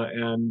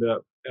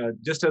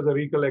 Just as a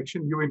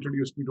recollection, you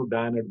introduced me to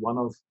Dan at one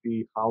of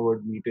the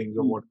Harvard meetings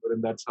or whatever,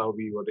 and that's how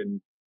we've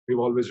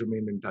always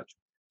remained in touch.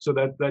 So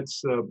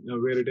that's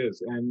where it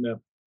is. And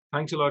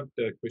thanks a lot,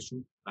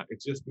 Christian.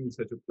 It's just been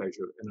such a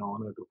pleasure and an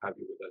honor to have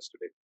you with us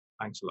today.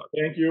 Thanks a lot.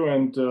 Thank you,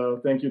 and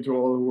thank you to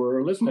all who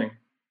were listening.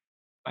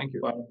 Thank you.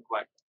 Bye.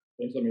 Bye.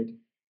 Thanks, Amit.